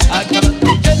 acabando.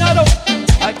 Llenado,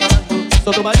 acabando.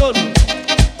 Sotomayor,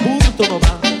 punto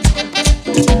nomás.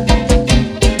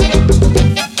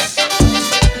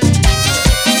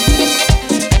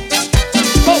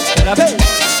 Otra vez.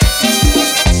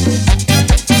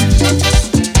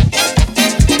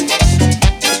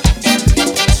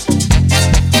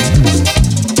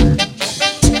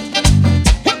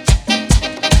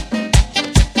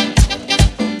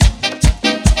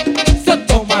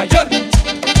 Sotomayor,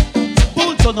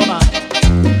 punto nomás.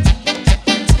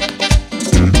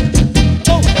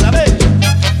 Otra vez.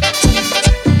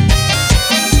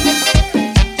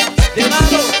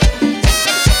 Llenado.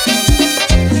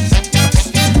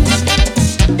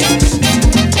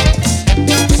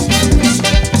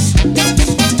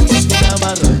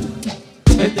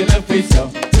 Me tienes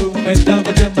aficionado, tú me estás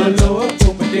volviendo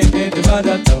loco, me tienes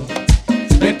desbaratado.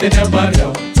 Me tienes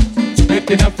amarrado, me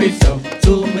tienes aficionado,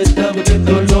 tú me estás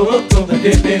volviendo loco, me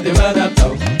tienes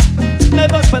desbaratado. Me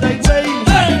voy para el güey,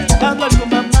 hablar con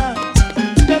mamá.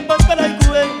 Me voy para el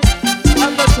güey,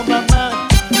 hablar con mamá.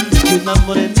 Que una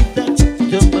morenita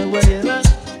yo me voy a llevar,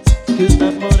 que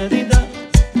una morenita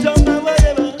yo me voy a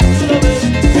llevar. Tú lo ves,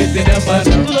 me tienes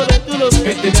amarrado, tú lo ves, tú lo ves.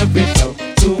 Me tienes aficionado,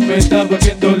 tú me estás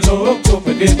volviendo loco,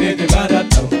 me tienes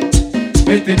desbaratado.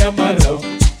 Me tienes amarrado,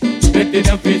 me tienes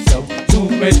aficionado, tú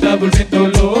me estás volviendo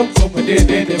loco, me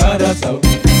tienes desbaratado.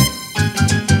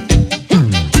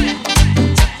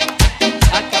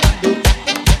 Acabando,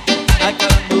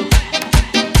 acabando,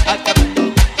 acabando,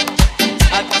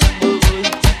 acabando.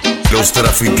 Los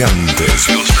traficantes.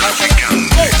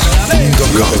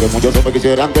 Yo sé que muchos hombres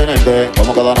quisieran tenerte,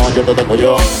 como cada noche te tengo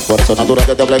yo. Por eso es natural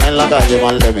que te hablen en la calle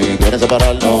mal de mí, quieren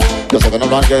separarnos. Yo sé que no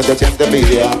lo han que te siente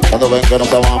envidia cuando ven que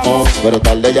nos amamos, pero es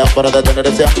tarde ya para detener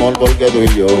ese amor porque tú y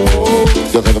yo.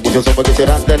 Yo sé que muchos hombres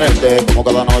quisieran tenerte, como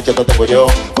cada noche te tengo yo.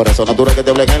 Por eso es natural que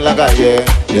te hablen en la calle,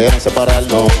 quieren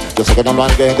separarnos. Yo sé que no lo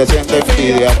han que te siente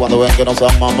envidia cuando ven que nos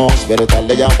amamos, pero es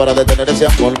tarde ya para detener ese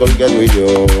amor porque tú y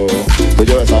yo. Tú y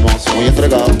yo estamos muy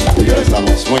entregados, tú y yo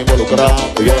estamos muy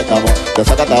involucrados, tú y yo estamos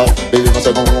desacatado, vivimos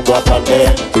en un mundo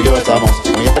aparte. Tú y yo estamos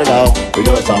muy entregados, tú y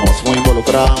yo estamos muy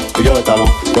involucrados, tú y yo estamos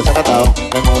desacatados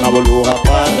en una burbuja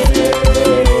aparte,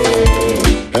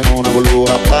 en una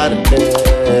burbuja aparte,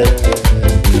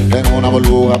 en una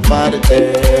burbuja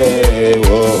aparte,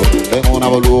 oh, en una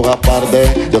burbuja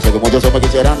aparte. Yo sé que muchos hombres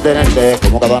quisieran tenerte,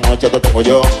 como cada noche te tengo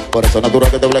yo. Por eso es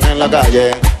natural que te hablen en la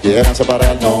calle, quieran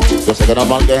separarnos. Yo sé que es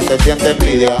normal que gente siente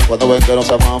envidia cuando ven que nos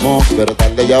amamos, pero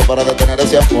tarde ya para detener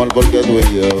ese amor porque tú y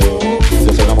yo.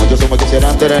 Yo sé que muchos hombres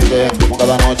quisieran tenerte, como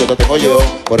cada noche te tengo yo.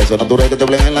 Por eso es natural que te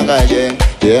hablen en la calle,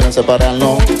 quieren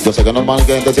separarnos. Yo sé que es normal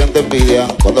que gente siente envidia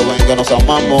cuando ven que nos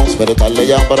amamos, pero tarde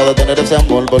ya para detener ese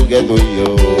amor porque tú y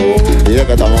yo. Y es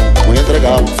que estamos muy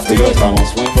entregados, tú y yo estamos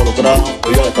muy involucrados,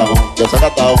 tú y yo estamos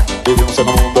desacatados, vivimos en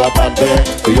un mundo aparte,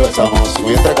 tú y yo estamos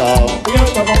muy entregados,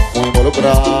 muy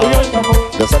involucrados,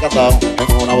 desacatados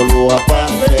en una burbuja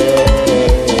aparte,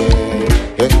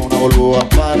 en una burbuja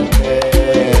aparte,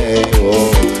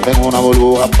 oh, en una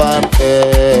burbuja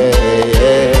aparte,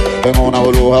 en una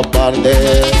burbuja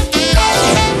aparte.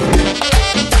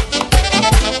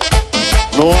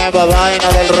 Nueva vaina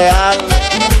del real.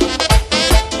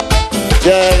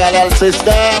 Llegale al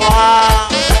sistema.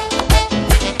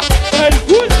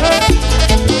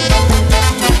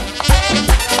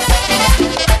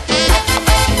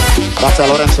 Pasa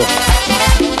Lorenzo.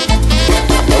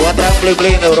 Le voy a traer un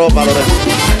blin de Europa, Lorenzo.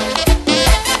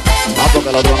 No, porque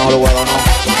el otro no lo voy a dar,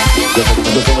 no. Yo sé que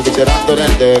muchos hombres quisieran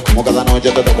tenerte, como cada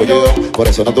noche te toco yo. Por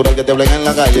eso es natural que te hablen en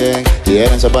la calle,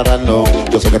 quieren separarnos.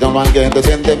 Yo sé que es normal que gente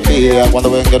siente envidia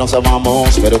cuando ven que nos amamos,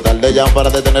 pero tarde ya para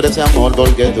detener ese amor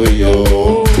porque tú y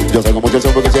yo. Yo sé que muchos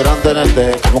hombres quisieran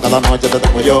tenerte, como cada noche te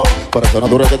toco yo. Por eso es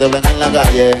natural que te hablen en la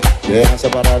calle, quieren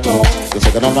separarnos. Yo sé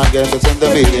que es normal que gente siente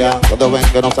envidia cuando ven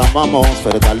que nos amamos,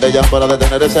 pero tarde ya para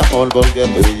detener ese amor porque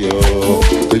tú y yo.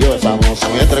 Tú y yo estamos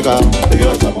muy entregados, tú y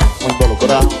yo estamos muy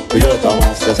involucrados, tú y yo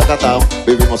estamos desacatados,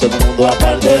 vivimos en un mundo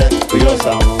aparte, tú y yo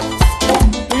estamos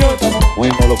muy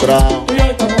involucrados,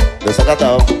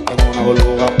 desacatados en una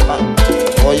burbuja aparte.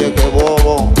 Oye, qué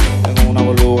bobo, en una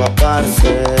burbuja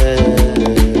aparte,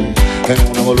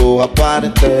 en una burbuja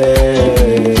aparte,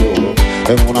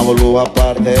 en una burbuja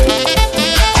aparte.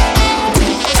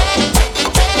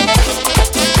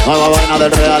 Nueva vaina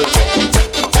del real.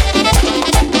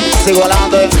 Sigo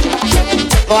adelante,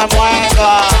 no me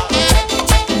mueva.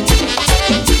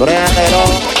 Préndelo.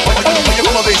 Oye,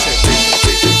 ¿cómo dice?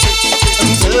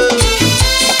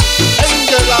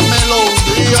 Ende la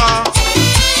melodía.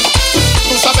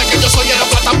 Tú sabes que yo soy el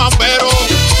platamambero.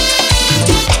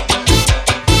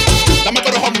 Dame tu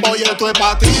homeboy, esto es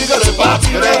pa' tigre, pa'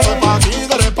 tigre, esto es pa'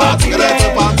 tigre, pa' tigre, esto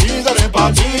es pa' tigre,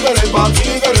 pa' tigre, pa'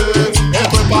 tigre.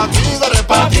 Esto es pa' tigre,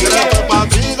 pa' tigre, esto es pa'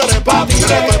 tigre, pa'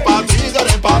 tigre, esto es pa'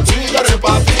 tigre, pa' tigre,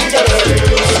 pa' tigre.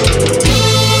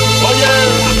 Oye,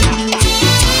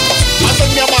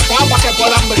 mátenme a matar pa' que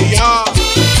puedan brillar.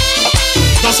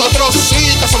 Nosotros sí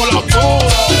que somos los puros.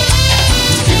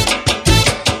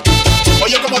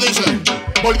 Oye, como dice,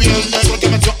 volví el negro que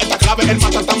metió esta clave, el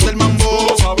matatán del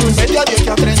mambo. Media 10 que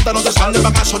a 30 no te sale,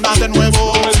 van a sonar de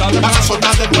nuevo. Van a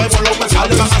sonar de nuevo, los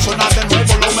metales van a sonar de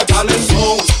nuevo, los metales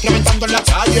no. Reventando en la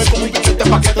calle con un piquete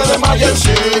paquete de Mayer,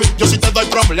 sí. Yo sí te doy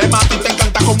problema, a ti te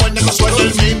encanta como el negro suena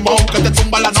el mismo. Que te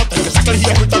tumba la nota, que saca el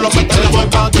hierro y te lo mete. Le voy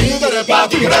pa' tigre, pa'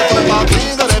 tigre, esto es pa'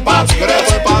 tigre, pa' tigre,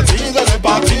 esto es pa' tigre,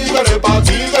 pa' tigre, pa'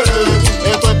 tigre.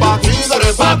 Esto es pa'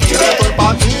 tigre, pa' tigre, esto es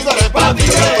pa' tigre, pa'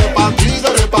 tigre, esto es pa'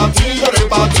 tigre, pa' tigre,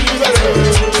 pa' tigre.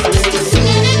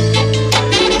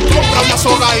 Compra una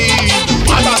soga y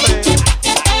mátate.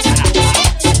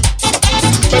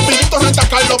 Pepinito renta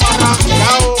Carlos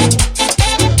Marracao.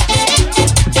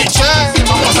 Piche,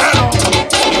 vamos a hacerlo.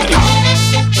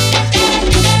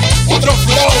 Otro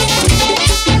flow.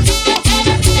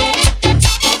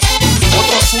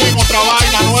 Otro swing, otra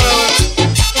vaina nueva.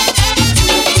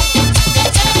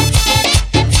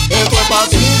 Esto es pa'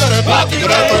 tigre, pa'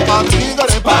 tigre, esto es pa'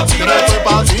 tigre, pa' tigre, esto es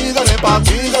pa' tigre, pa'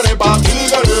 tigre, pa'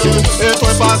 tigre. Esto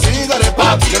es pa' tigre,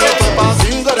 pa' tigre, esto es pa'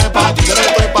 tigre, pa' tigre,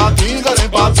 esto es pa' tigre,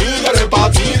 pa' tigre, pa'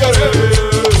 tigre.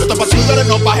 Esto es pa' tigre,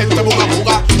 no pa' gente buga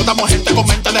buga. No estamos gente con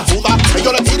mente de juda.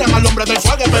 Ellos le tiran al hombre del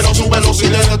fuego, pero su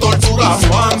velocidad de tortura.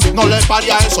 No le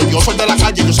pare a eso, yo soy de la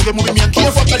calle, yo soy de movimiento.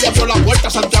 ¿Quién fue que le abrió la puerta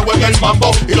a Santiago en el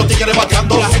mambo? Y los tigres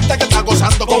bateando, la gente que está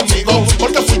gozando conmigo.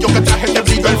 Porque fui yo que traje este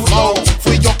brillo, el flow.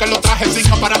 Fui yo que lo traje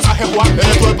sin aparataje, Juan.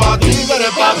 Esto es pa' tigre,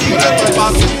 pa' tigre, esto es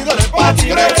pa' tigre, pa'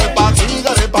 tigre, esto es pa'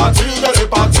 tigre, pa' tigre,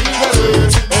 pa' tigre.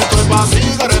 Esto es pa'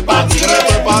 tigre, pa' tigre,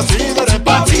 esto es pa' tigre,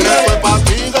 pa' tigre, esto es pa'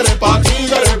 tigre, pa'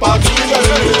 tigre, pa' tigre.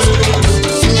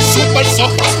 Super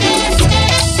Soja.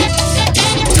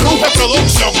 Ruge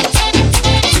Production.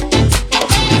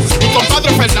 Mi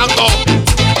compadre Fernando.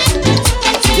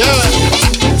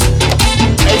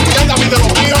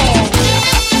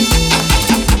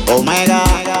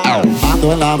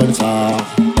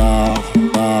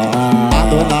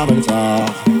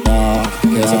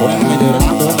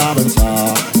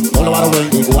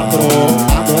 24,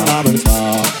 ando en la versa,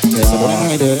 que se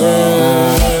ponen aire.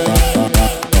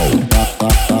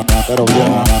 Pero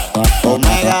bien,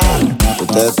 Omega,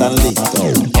 ustedes están listos.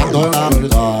 Ando en la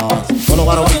verdad, solo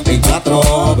paro 24.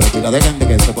 Pero pila de gente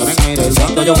que se pone en aire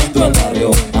cuando yo entro al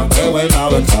barrio. Aunque voy la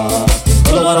verdad,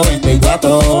 solo paro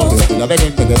 24. Pero pila de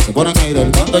gente que se pone en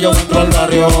aire cuando yo entro al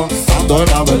barrio. Ando en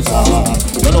la verdad,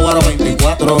 solo paro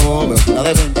 24. Pero pila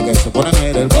de gente que se pone en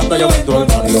aire cuando yo entro al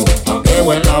barrio. Aunque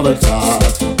voy la verdad,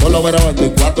 solo paro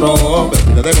 24. Pero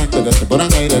pila de gente que se pone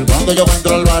en aire cuando yo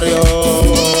entro al barrio.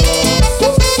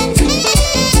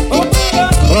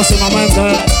 Próximamente,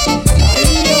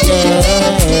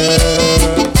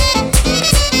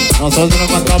 nosotros nos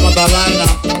encontramos esta vaina.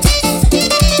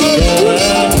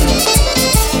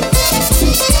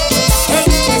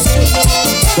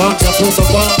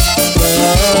 Poncha.com,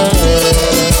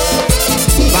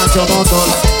 Pancho Motor,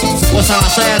 usa la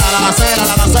acera.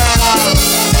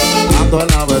 Ando en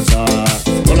la verdad,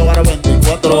 con los baros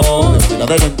 24. De fila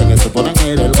de gente que se ponen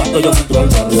en el cuando yo entro al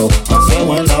barrio.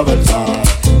 Hacemos en la verdad,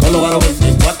 con los baros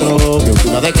 24. De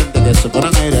fila de gente que se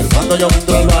ponen en el cuando yo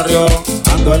entro al barrio.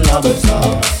 Ando en la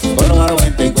verdad, con los baros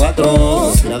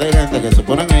 24. De fila de gente que se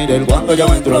ponen en el cuando yo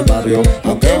entro al barrio.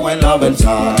 Aunque en la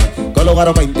verdad, con los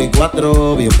baros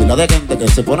 24. De fila de gente que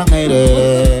se ponen en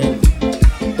el.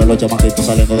 Los chamaquitos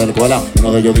saliendo de la escuela,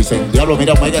 uno de ellos dice: diablo,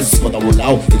 mira, Omega, el tipo está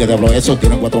burlado. Y que diablo eso,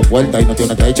 tiene 4 puertas y no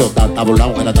tiene techo, está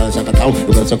burlado, él está desacatado. Yo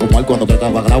quiero ser como él cuando crezca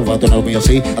va grave, va a tener lo mío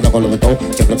sí, anda con lo de todo,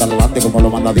 siempre está adelante como lo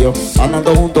manda Dios.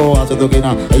 Andando juntos, haciendo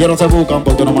esquina, ellos no se buscan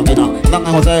porque no maquinan. Andan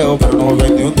en joseo, pero no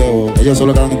ven ni un dedo, ellos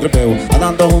solo quedan en tripeo.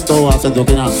 Andando juntos, haciendo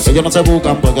esquina, ellos no se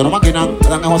buscan porque no maquinan.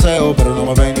 Andan en joseo, pero no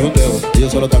me ven ni un dedo,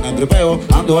 ellos solo están en tripeo.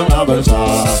 Ando en la versa,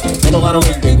 solo paro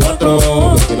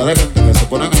 24. Fila de gente que se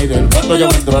ponen a ir cuando yo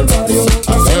entro al barrio.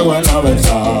 Aseo en la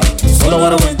versa, solo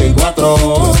paro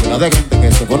 24. Fila de gente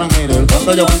que se ponen a ir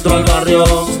cuando yo entro al barrio.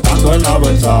 Ando en la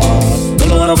versa,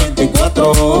 solo paro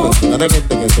 24. Fila de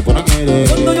gente que se ponen a ir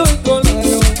cuando yo entro al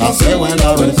barrio. Aseo en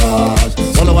la versa,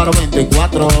 solo paro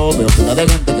 24. Veo fila de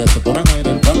gente que se ponen a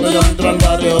ir cuando yo entro al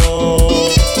barrio.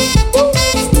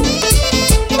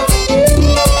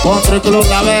 Country Club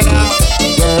La Vega,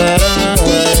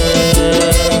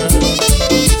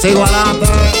 sigo adelante,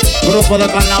 grupo de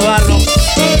carnaval.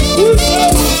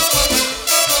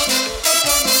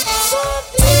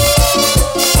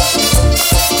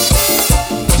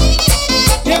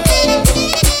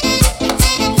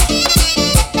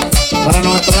 Para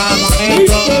nuestro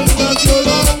hermanito,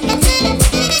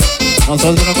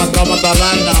 nosotros nos encontramos esta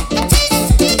vaina.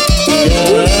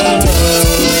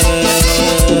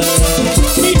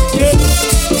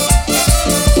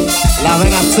 La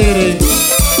Vega City,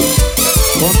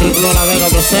 Country Club La Vega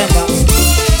presenta.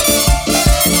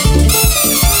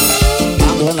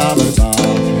 Ando en la verdad,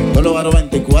 yo lo gano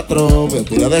 24. Veo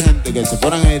pila de gente que se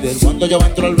ponen a ir cuando yo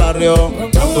entro al barrio.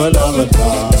 Ando en la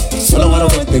verdad, yo lo gano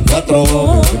 24.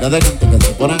 Veo pila de gente que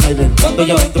se ponen a ir cuando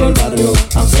yo entro al barrio.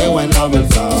 Ando en la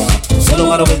verdad, yo lo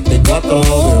gano 24.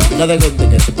 Veo pila de gente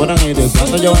que se ponen a ir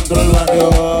cuando yo entro al barrio.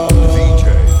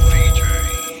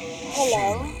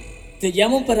 Te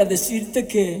llamo para decirte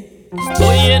que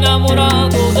estoy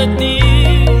enamorado de ti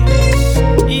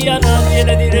y a nadie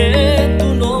le diré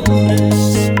tu nombre.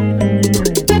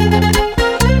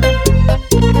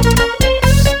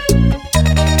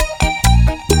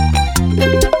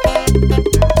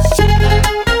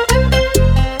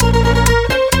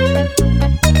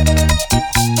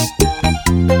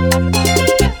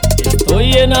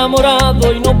 Estoy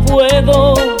enamorado y no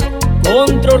puedo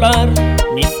controlar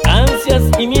mis ansias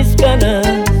y mis ganas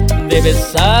de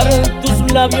besar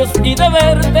tus labios y de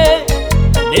verte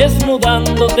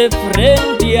desnudándote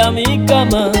frente a mi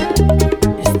cama.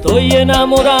 Estoy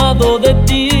enamorado de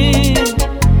ti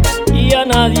y a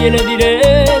nadie le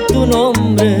diré tu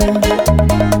nombre.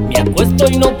 Me acuesto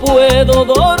y no puedo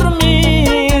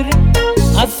dormir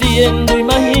haciendo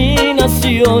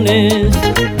imaginaciones.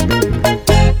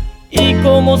 ¿Y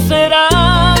cómo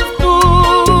serás tú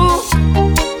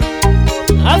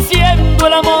haciendo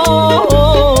el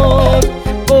amor?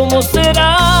 ¿Cómo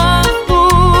serás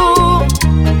tú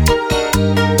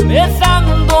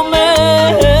besándome?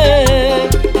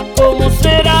 ¿Cómo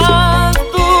serás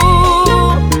tú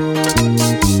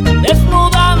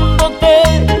desnudándote?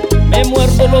 Me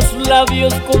muerdo los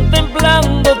labios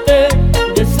contemplándote,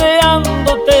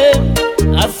 deseándote,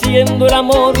 haciendo el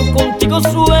amor contigo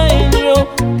sueño.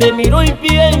 Te miro y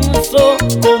pienso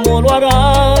cómo lo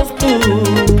harás tú.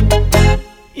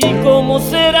 ¿Y cómo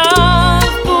serás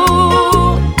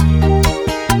tú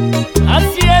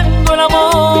haciendo el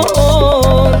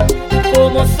amor?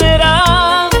 ¿Cómo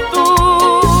serás tú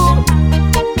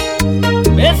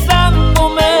besándome?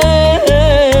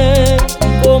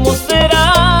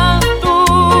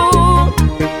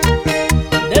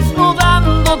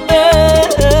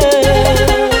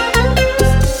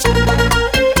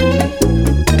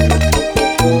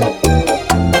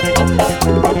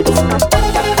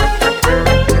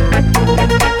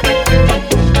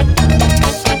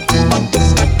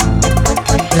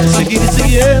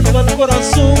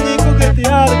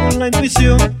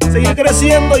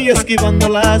 sonriendo y esquivando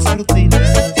las rutinas.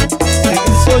 Seguir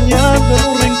soñando en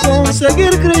un rincón,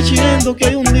 seguir creyendo que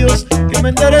hay un Dios que me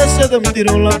enderece de un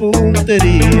tiro en la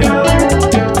puntería.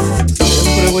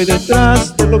 Siempre voy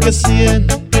detrás de lo que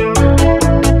siento,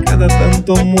 cada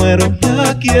tanto muero y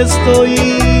aquí estoy.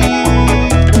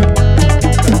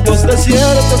 Tantos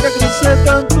desiertos que crucé,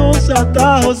 tantos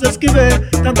atajos esquivé,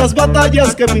 tantas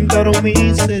batallas que pintaron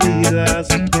mis heridas,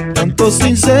 tantos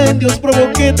incendios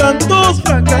provoqué, tantos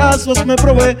fracasos me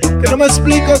probé, que no me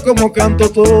explico cómo canto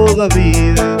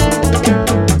todavía.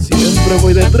 Siempre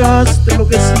voy detrás de lo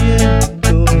que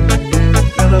siento,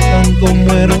 cada tanto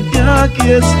muero y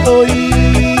aquí estoy.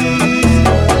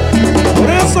 Por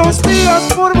esos días,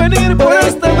 por venir, por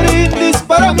este brindis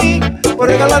para mí, por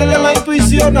regalarle la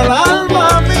intuición al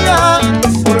alma mía,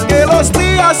 porque los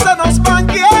días se nos van,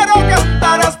 quiero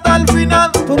cantar hasta el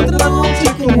final, por otra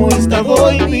noche como esta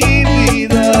doy mi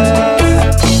vida.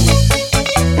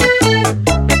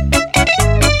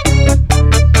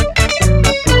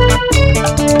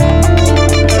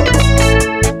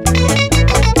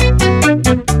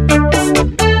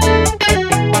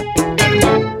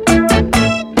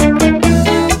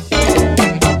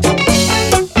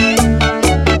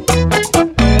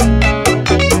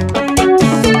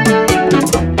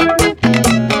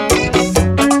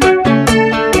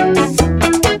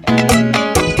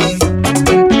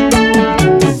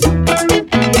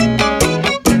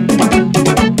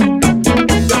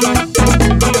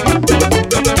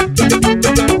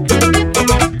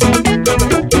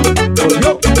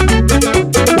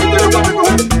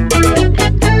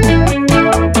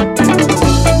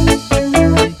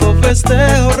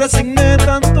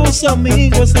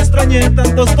 Amigos, extrañé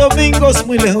tantos domingos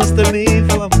muy lejos de mi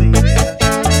familia.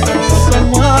 Tantas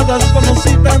almohadas conocí,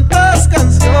 tantas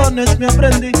canciones me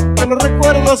aprendí, que los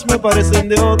recuerdos me parecen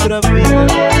de otra vida.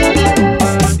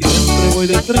 Siempre voy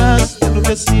detrás de lo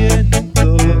que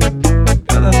siento,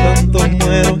 cada tanto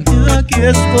muero y aquí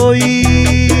estoy.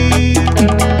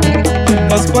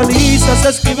 Tantas palizas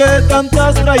esquivé,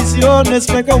 tantas traiciones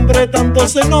me compré,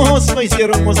 tantos enojos me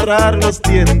hicieron mostrar los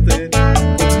dientes.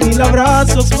 Mil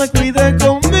abrazos me cuidé,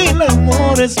 con mil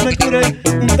amores me curé,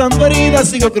 juntando heridas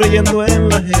sigo creyendo en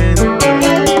la gente.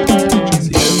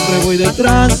 Siempre voy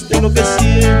detrás de lo que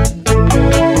siento,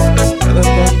 cada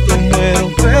tanto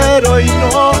muero, pero hoy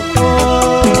no.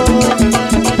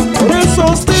 Por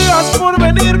esos días, por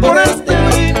venir, por este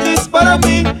brindis para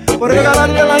mí, por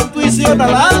regalarle la intuición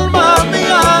al alma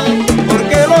mía,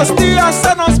 porque los días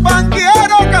se nos van,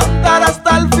 quiero cantar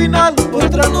hasta el final,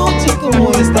 otra noche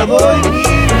como esta doy mi vida.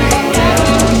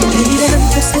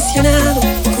 Delirante, obsesionado,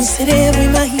 con cerebro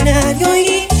imaginario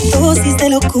y dosis de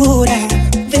locura.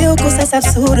 Veo cosas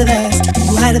absurdas,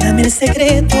 guárdame el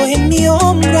secreto. En mi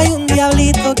hombro hay un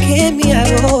diablito que me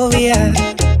agobia.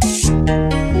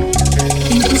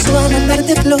 Incluso a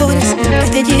mandarte flores,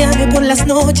 que te llame por las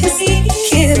noches y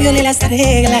que viole las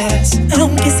reglas,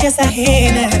 aunque seas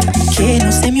ajena. Que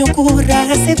no se me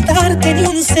ocurra aceptarte ni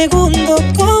un segundo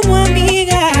como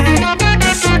amiga.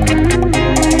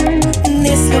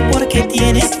 Necio porque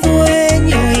tienes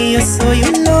dueño y yo soy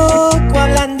un loco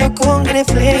hablando con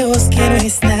reflejos que no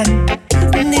están.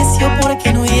 Necio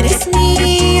porque no eres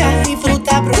mía y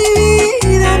fruta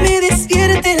prohibida me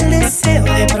despierta el deseo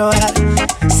de probar.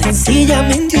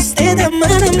 Sencillamente usted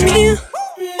amar a mí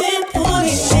me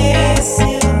pone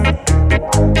necio.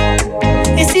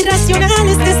 Es irracional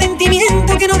este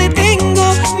sentimiento que no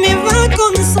detengo, me va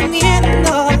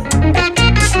consumiendo.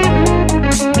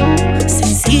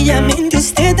 Sencillamente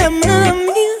usted amar a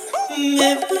mí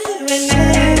me vuelve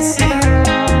necio.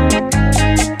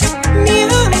 Mi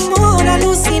amor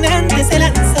alucinante se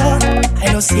lanzó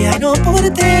al océano por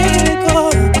dentro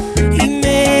y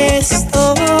me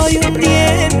estoy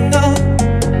hundiendo.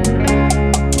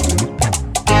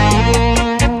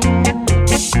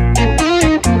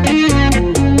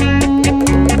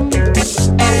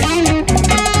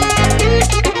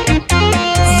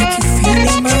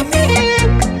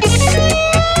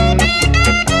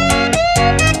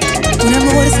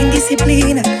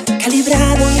 Disciplina,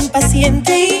 calibrado,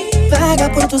 impaciente y vaga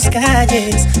por tus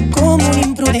calles como un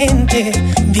imprudente,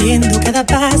 viendo cada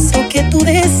paso que tú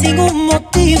des sin un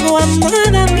motivo,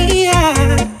 amada mía.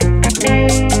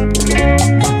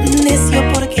 Necio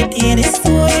porque tienes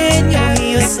sueño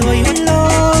y yo soy un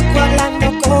loco hablando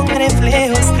con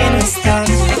reflejos que no están.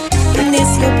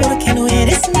 Necio porque no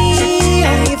eres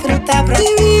mía y fruta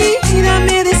prohibida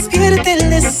me despierta el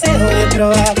deseo de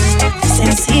probar.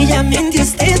 Sencillamente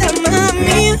usted ama a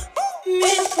mí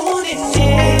me pone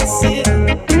necio.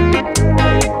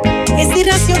 Es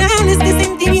irracional este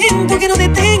sentimiento que no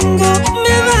detengo,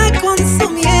 me va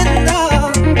consumiendo.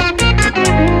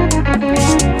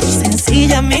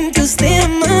 Únicamente usted,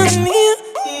 mami,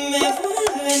 me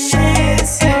vuelve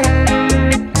necio.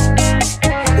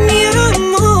 Mi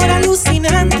amor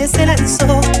alucinante se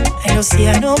lanzó al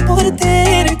océano por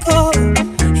terco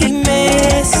y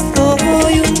me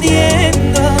estoy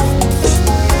hundiendo.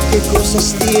 ¿Qué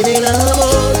cosas tiene el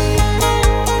amor?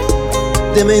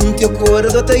 Demente o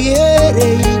cuerdo te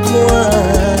hiere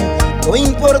igual. No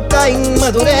importa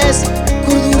inmadurez,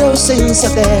 cordura o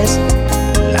sensatez,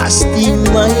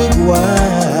 lastima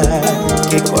igual.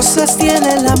 ¿Qué cosas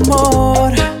tiene el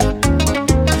amor?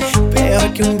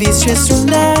 Peor que un vicio es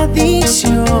una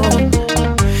adicción.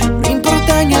 No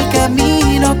importa en el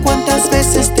camino cuántas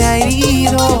veces te ha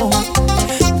herido,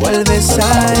 vuelves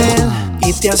a él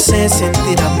y te hace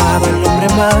sentir amado, el hombre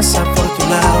más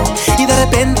afortunado. Y de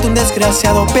repente un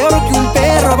desgraciado, peor que un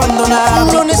perro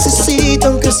abandonado. No necesito,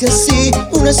 aunque sea así,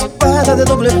 una espada de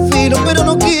doble filo, pero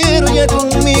no quiero ya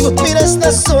conmigo. Mira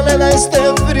esta soledad, este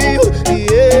frío.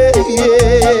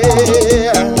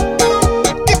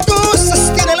 ¿Qué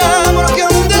cosas tiene el amor que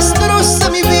aún destroza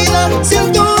mi vida?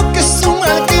 Siento que es un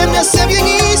mal que me hace bien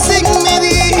y sin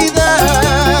medida.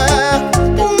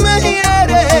 Me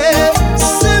hiere,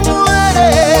 se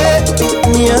muere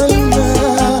mi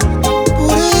alma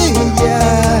por ella.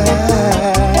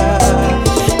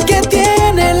 ¿Qué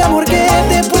tiene el amor que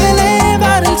te puede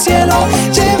elevar al cielo,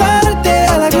 llevarte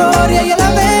a la gloria y a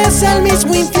la vez al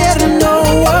mismo infierno?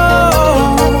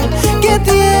 ¿Qué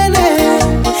tiene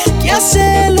que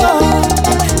hacerlo?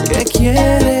 ¿Qué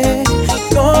quiere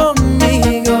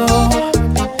conmigo?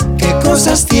 ¿Qué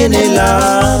cosas tiene el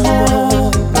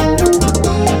amor?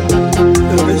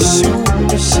 Pero es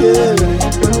súper chévere.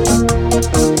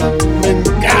 Me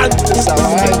encanta esa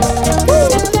vaina.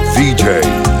 DJ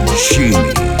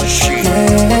Shimi.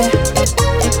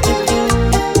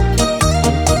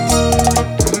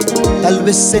 Tal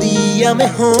vez sería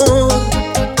mejor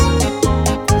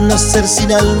nacer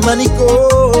sin alma ni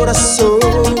corazón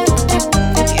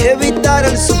y evitar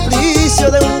el suplicio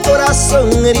de un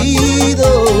corazón herido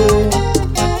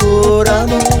por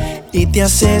amor. Y te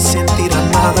hace sentir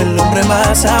amado, el hombre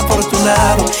más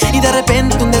afortunado. Y de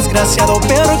repente un desgraciado,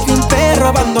 peor que un perro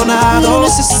abandonado. No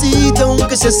necesito,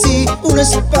 aunque sea así, una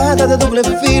espada de doble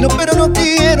filo, pero no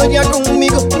quiero ya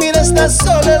conmigo. Mira esta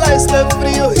soledad, este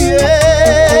frío.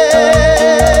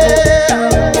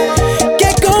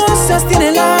 ¿Qué cosas tiene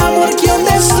el amor que aún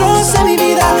destroza mi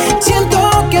vida? Siento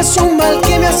que es un mal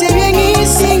que me hace bien y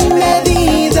sin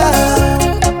medida.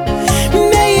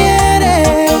 Me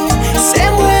hiere,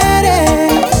 se muere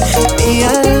mi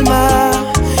alma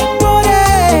por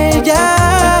ella.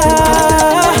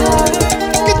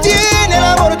 ¿Qué tiene el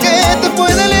amor que te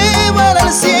puede elevar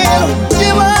al cielo,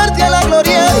 llevarte a la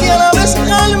gloria y a la vez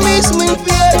al mismo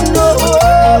infierno?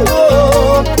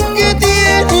 ¿Qué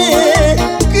tiene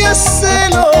que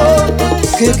hacerlo?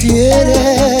 ¿Qué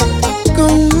quiere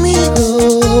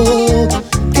conmigo?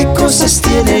 ¿Qué cosas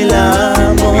tiene el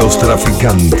amor?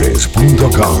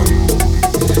 Lostraficantes.com.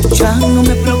 Ya no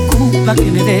me preocupa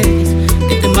que me dejes,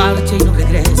 que te marches y no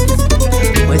regreses,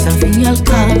 pues al fin y al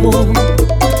cabo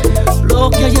lo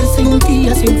que ayer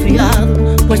sentías se ha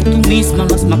enfriado, pues tú misma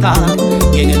lo has matado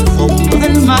y en el fondo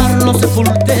del mar lo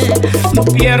sepulté. No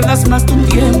pierdas más tu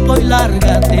tiempo y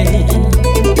lárgate.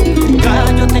 Ya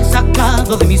yo te he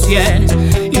sacado de mis sienes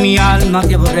y mi alma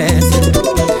te aborrece.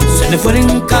 Se me fue el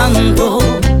encanto,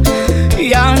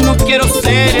 ya no quiero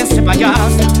ser ese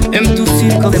payaso en tu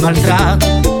circo de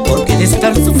maltrato, porque de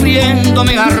estar sufriendo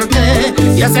me harté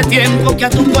y hace tiempo que a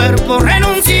tu cuerpo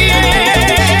renuncié.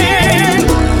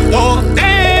 O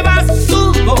te vas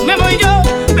tú o me voy yo,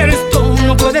 pero esto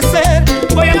no puede ser.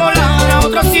 Voy a volar a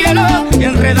otro cielo y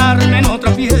enredarme en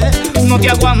otra piel. No te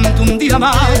aguanto un día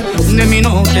más, de mí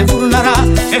no te burlarás.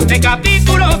 Este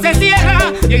capítulo se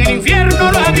cierra y en el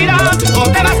infierno lo abrirás. O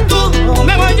te vas tú o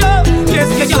me voy yo, y es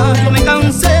que ya yo me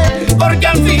cansé, porque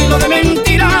al filo de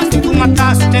mentiras tú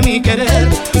mataste mi querer.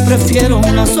 Prefiero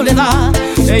la soledad,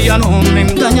 ella no me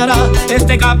engañará.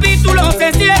 Este capítulo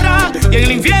se cierra y en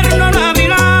el infierno lo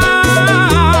abrirás.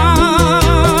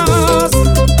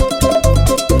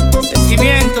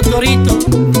 Sentimiento, Torito.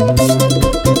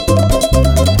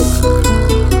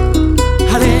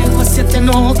 Alejo hacia te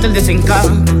nota el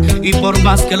desencanto y por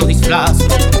más que lo disfrazo,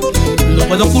 no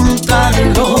puedo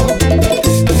ocultarlo.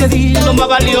 Te di lo más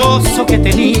valioso que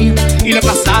tenía y le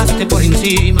pasaste por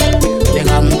encima,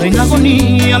 dejando en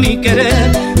agonía mi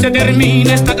querer. Se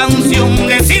termina esta canción,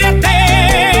 decídete.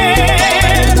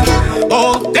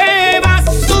 O te vas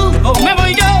tú o me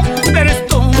voy yo, pero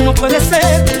esto no puede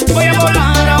ser. Voy a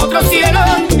volar a otro cielo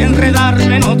y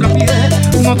enredarme en otra piel.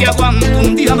 No te aguanto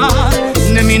un día más,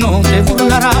 de mí no te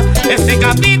burlarás. Este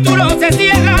capítulo se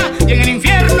cierra y en el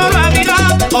infierno lo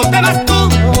abrirás.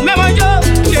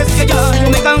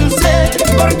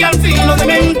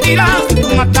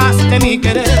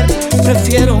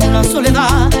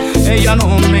 ella no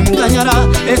me engañará.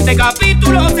 Este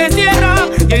capítulo se cierra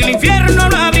y en el infierno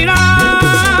lo abrirás.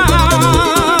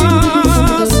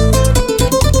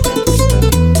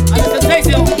 A la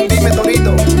sensación. Dime,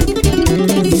 Torito.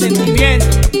 Sentimiento.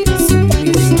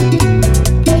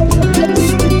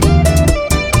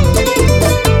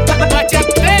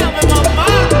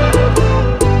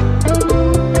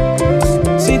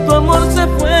 Si tu amor se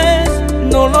fue,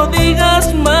 no lo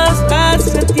digas más.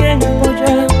 Hace tiempo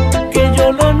ya que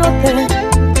yo lo noté.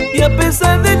 Y a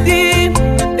pesar de ti,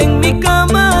 en mi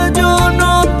cama yo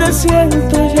no te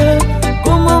siento ya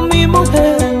como mi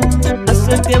mujer.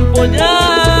 Hace tiempo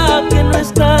ya que no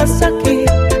estás aquí.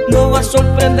 No va a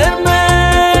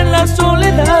sorprenderme la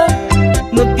soledad.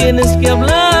 No tienes que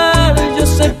hablar, yo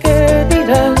sé que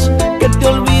dirás que te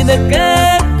olvide,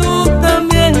 que tú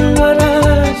también lo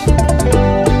harás.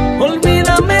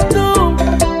 Olvídame tú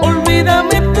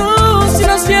si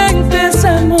no sientes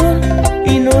amor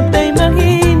y no te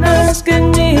imaginas que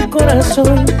en mi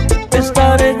corazón te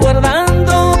estaré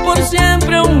guardando por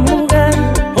siempre un lugar.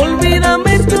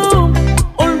 Olvídame tú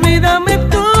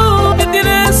que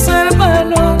tienes el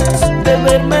valor de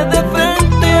verme de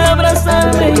frente,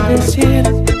 abrazarme y decir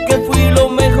que fui lo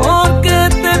mejor que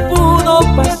te pudo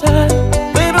pasar.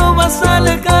 Pero vas a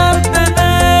alejarte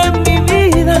de mi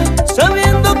vida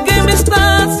sabiendo que me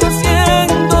estás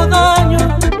haciendo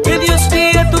daño. Que Dios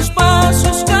guíe tus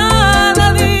pasos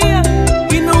cada día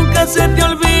y nunca se te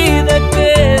olvide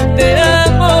que te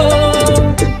amo.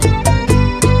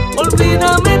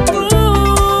 Olvídame tú.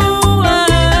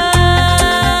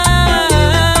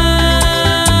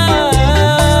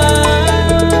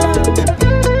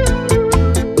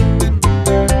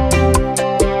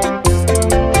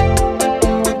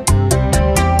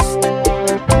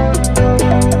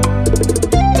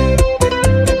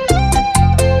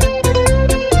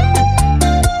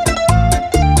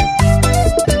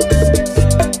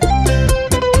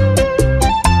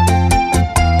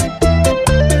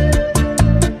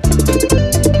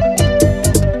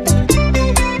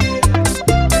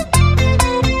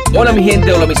 Hola mi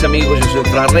gente, hola mis amigos, yo soy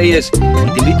Fran Reyes y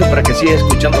te invito para que sigas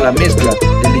escuchando la mezcla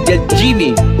del DJ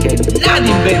Shimi, que nadie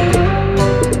inventa.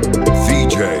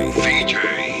 DJ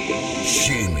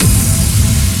Shimi.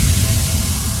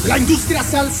 La industria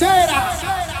salsera.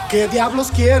 ¿Qué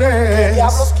diablos quieres?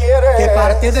 ¿Qué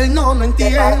parte del no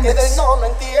entiendes?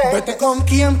 Vete con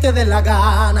quien te dé la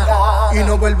gana y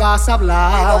no vuelvas a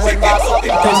hablar. Te estás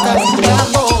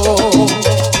mirando,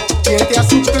 ¿quién te ha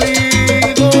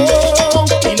suplido?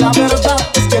 Y la verdad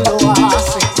es que lo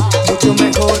hace mucho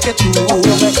mejor que tú.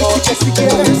 Si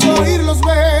quieres oír los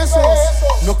besos,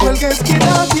 no cuelgues,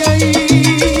 quédate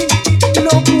ahí.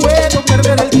 No puedo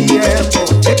perder el tiempo.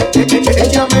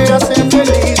 Ella me hace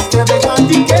feliz. Te dejo a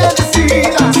ti que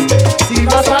decidas si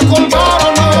vas a colgar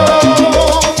o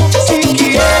no. Si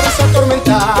quieres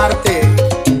atormentarte,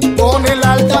 pon el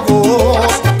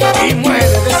altavoz y muere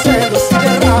de celos y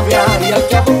de rabia. Y al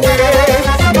cabo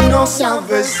que no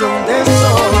sabes dónde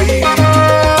soy.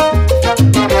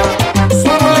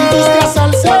 Somos la industria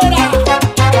salsera,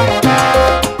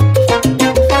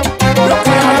 los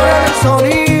creadores del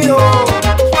sonido.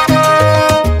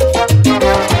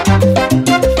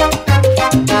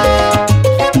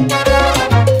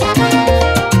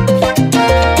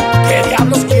 ¿Qué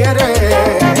diablos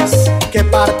quieres? ¿Qué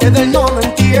parte del no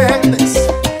entiendes?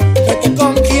 Vete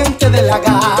con quien te dé la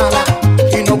gana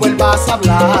y no vuelvas a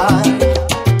hablar.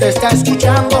 Te está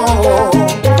escuchando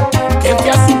quien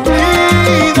te ha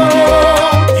suplido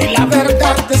y la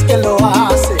verdad es que lo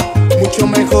hace mucho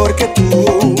mejor que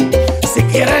tú. Si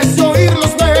quieres oír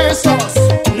los besos,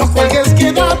 no cuelgues,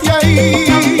 quédate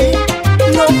ahí.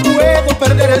 No puedo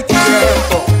perder el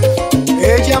tiempo.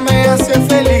 Ella me hace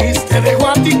feliz. Te dejo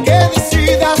a ti que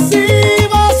decidas si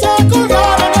vas a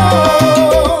colgar o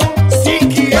no. Si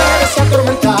quieres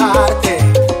atormentarte,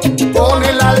 pon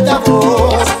el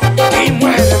altavoz y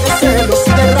muere de celos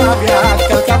y de rabia,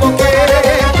 que al cabo que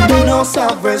no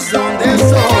sabes dónde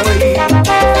soy.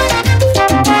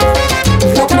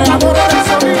 Los creadores del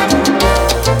sonido.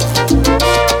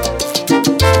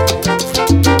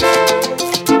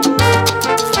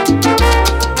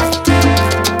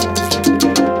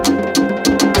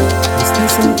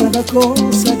 Estás en cada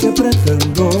cosa que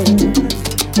pretendo,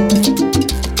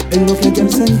 en lo que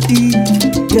ayer sentí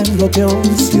y en lo que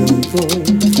hoy siento,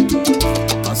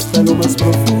 hasta lo más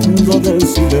profundo del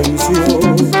silencio.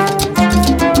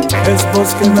 Es voz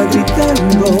que va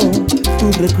gritando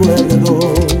tu recuerdo.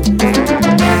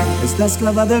 Estás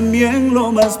clavada en mí en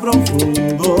lo más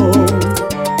profundo,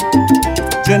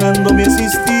 llenando mi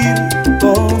existir,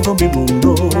 todo mi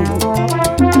mundo.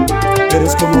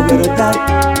 Eres como verdad,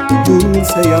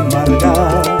 dulce y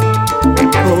amarga,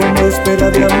 como espera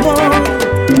de amor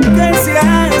que se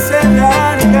hace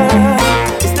larga.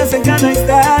 Estás en cada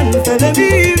instante de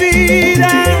mi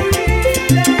vida,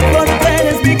 porque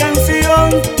eres mi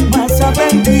canción más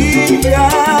aprendida.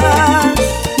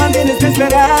 Mantienes mi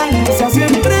esperanza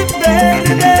siempre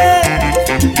verde,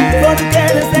 porque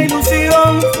eres la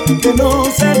ilusión que no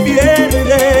se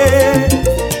pierde.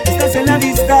 Estás en la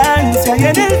distancia y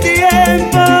en el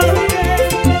tiempo,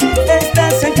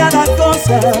 estás en cada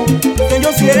cosa que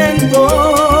yo siento.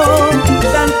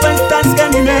 Tanto estás que en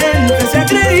mi mente se ha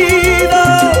creído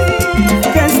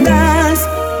que estás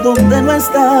donde no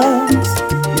estás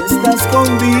y estás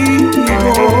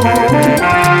conmigo.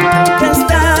 Que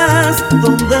estás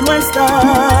donde no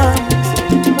estás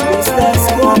y estás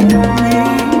conmigo.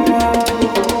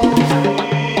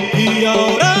 Y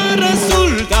ahora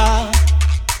resulta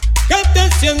que te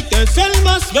sientes el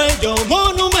más bello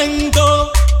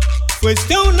monumento.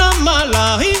 Fuiste una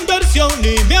mala inversión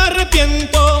y me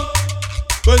arrepiento,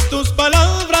 pues tus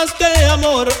palabras de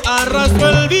amor arrastró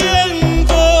el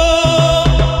viento.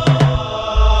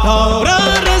 Ahora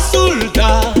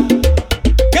resulta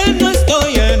que no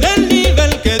estoy en el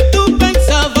nivel que tú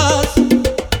pensabas.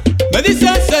 Me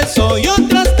dices eso y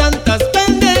otras tantas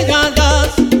pendejadas.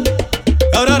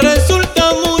 Ahora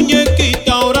resulta,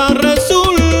 muñequita, ahora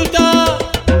resulta.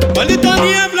 Maldita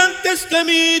niebla, antes de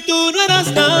mí tú no eras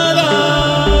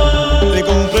nada. Te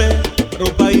compré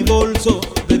ropa y bolso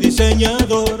de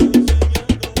diseñador,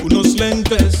 unos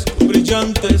lentes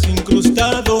brillantes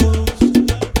incrustados.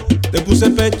 Te puse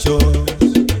pechos,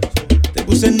 te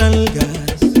puse nalgas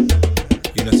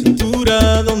y una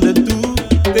cintura donde tú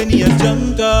tenías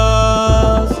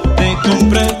llantas. Te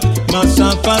compré más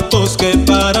zapatos que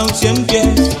para un 100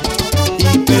 pies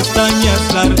y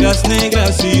pestañas largas,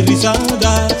 negras y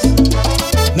rizadas.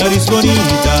 Nariz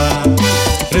bonita,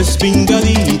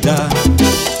 respingadita,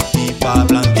 y pa'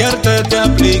 blanquearte te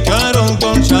aplicaron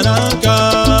con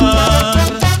characa.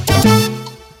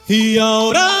 Y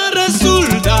ahora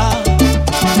resulta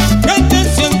que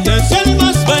te sientes el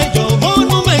más bello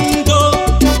monumento.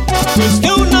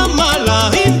 Fuiste una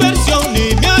mala inversión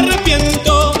y me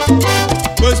arrepiento,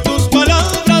 pues tus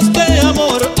palabras de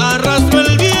amor arrastró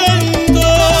el viento.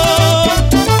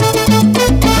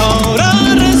 Ahora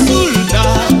resulta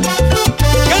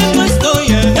que no estoy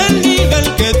en el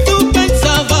nivel que tú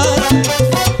pensabas.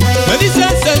 Me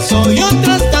dices eso y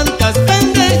otras tantas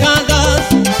pendejadas.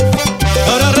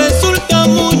 Ahora resulta,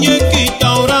 muñequita,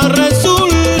 ahora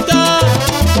resulta.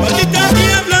 Maldita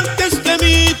niebla, antes de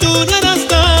mí tú no eras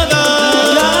nada.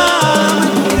 Dame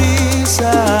tu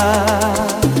risa,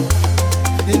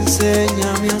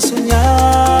 enséñame a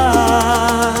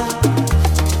soñar.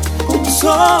 Con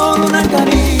solo una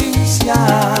caricia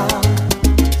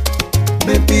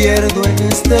me pierdo en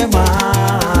este mar.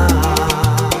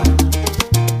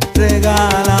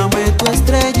 Regálame tu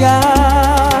estrella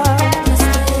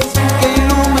que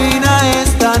ilumina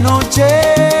esta noche,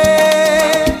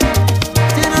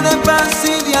 llena de paz y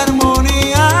de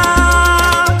armonía,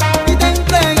 y te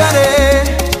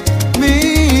entregaré mi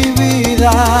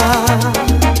vida.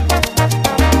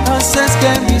 Haces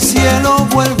que mi cielo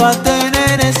vuelva a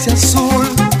tener ese azul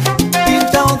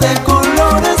pintado de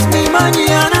colores, mi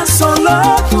mañana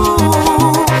solo tú.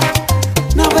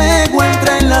 Navego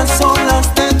entre las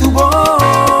olas de tu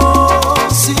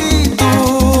voz, y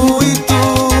tú, y tú,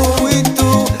 y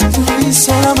tú, y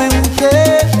solamente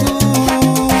tú.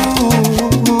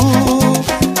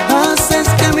 Haces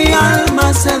que mi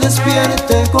alma se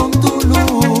despierte con tu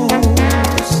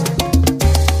luz.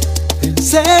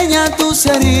 Enseña tus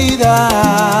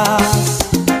heridas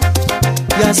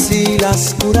y así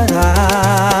las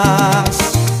curarás.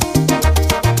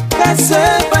 Que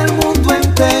sepa el mundo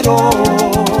entero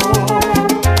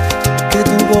que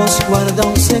tu voz guarda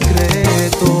un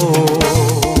secreto.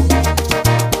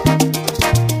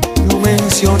 No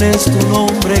menciones tu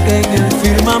nombre, que en el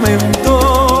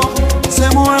firmamento se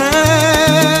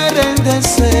mueren de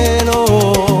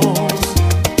celos.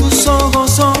 Tus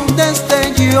ojos son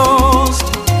destellos,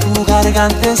 tu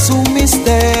garganta es un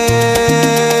misterio.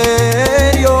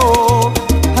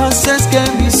 Haces que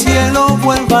mi cielo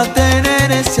vuelva a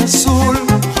tener ese azul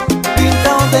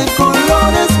pintado de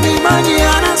colores, mi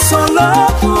mañana solo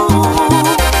tú.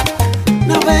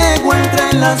 Navego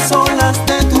entre las olas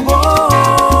de tu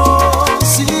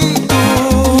voz, y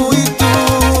tú, y tú,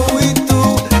 y tú,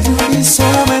 y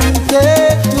solamente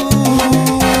tú.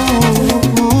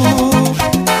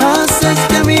 Haces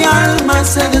que mi alma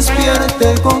se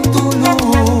despierte con tu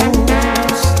luz.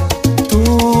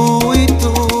 Tú y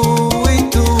tú, y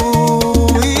tú,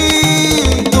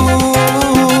 y tú.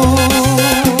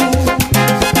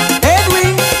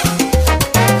 Edwin,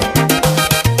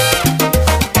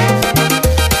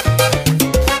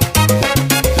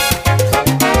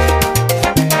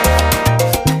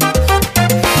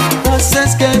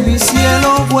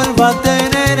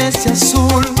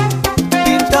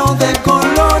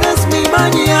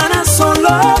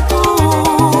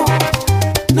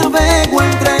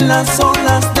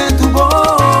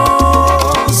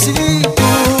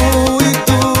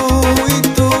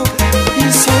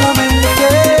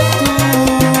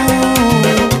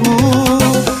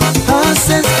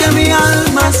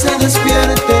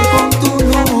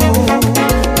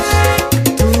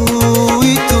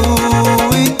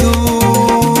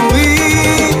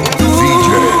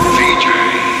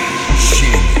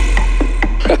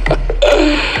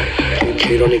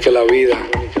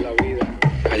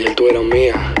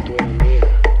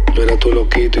 Tú eras tu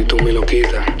loquito y tú mi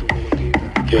loquita.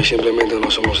 Y hoy simplemente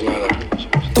no somos nada.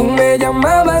 Tú me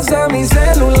llamabas a mi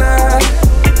celular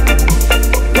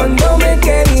cuando me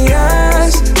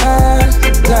querías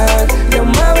hablar.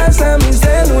 Llamabas a mi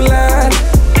celular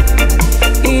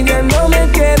y ya no me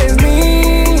quieres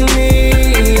ni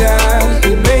mirar.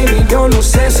 Y baby, yo no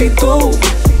sé si tú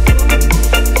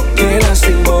quieras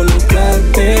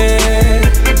involucrarte.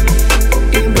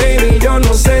 Y baby, yo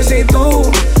no sé si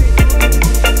tú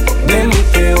de mí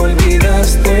te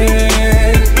olvidaste.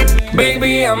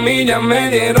 Baby, a mí ya me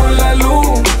dieron la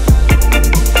luz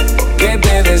que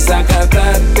te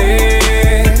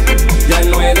desacataste. Ya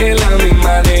no eres la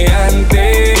misma de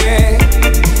antes.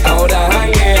 Ahora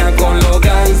janguea con los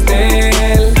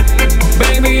gangsters.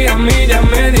 Baby, a mí ya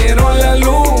me dieron la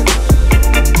luz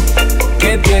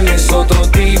que tienes otro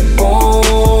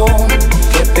tipo,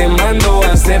 que te mando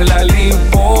a hacer la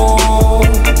lipo.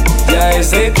 Ya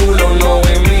ese culo no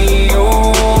es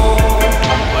mío.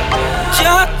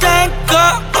 Yo tengo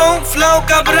un flow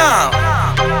cabrón.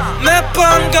 Me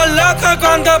pongo loco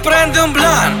cuando prende un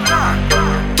blunt.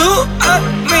 Tú a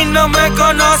mí no me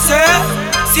conoces.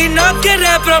 Si no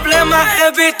quieres problemas,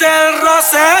 evite el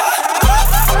roce.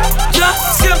 Yo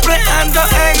siempre ando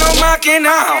en un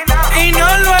maquinao y no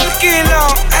lo alquilo,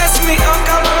 es mi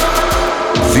cabrón.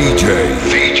 DJ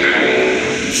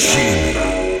Shimi.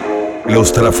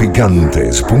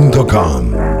 Lostraficantes.com.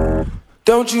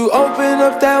 Don't you open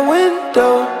up that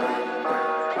window.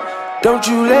 Don't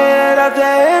you let out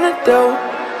that antidote.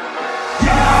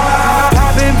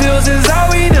 Popping pills is all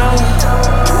we know.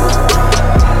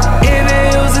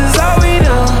 Inhales is all we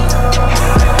know.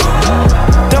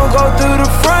 Don't go through the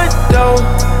front door.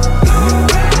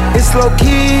 It's low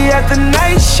key at the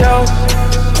night show.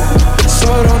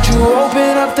 So don't you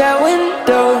open up that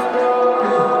window.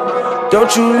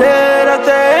 Don't you let out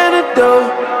the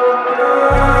antidote.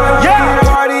 Yeah,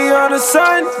 party on a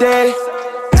Sunday.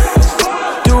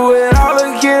 Do it all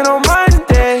again on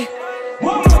Monday.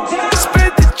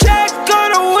 Split the check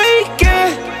on a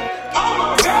weekend.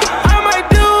 I might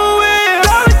do it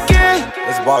all again.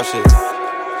 That's bullshit.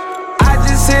 I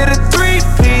just hit a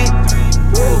 3-peat.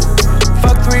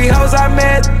 Fuck 3 hoes I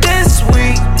met this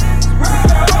week.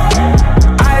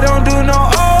 I don't do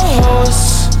no old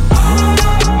hoes.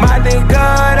 My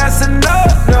nigga, that's a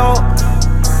no-no.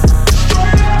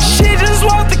 She just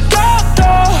want the gold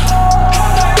though.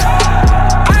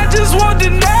 I just want the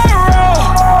narrow.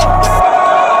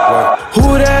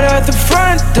 Who that at the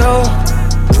front door?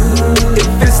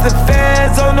 If it's the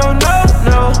feds, oh no, no,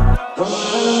 no.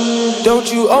 Don't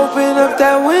you open up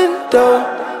that window.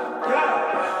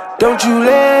 Don't you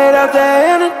let out that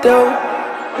antidote.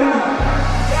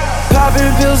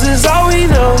 Popping pills is all we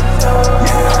know.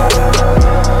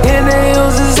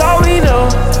 Inhales is all we know.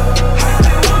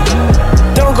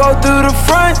 Don't go through the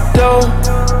front door.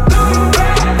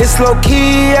 It's low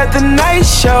key at the night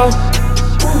show.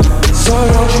 So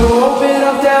don't you open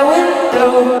up that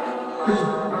window.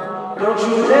 Don't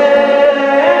you let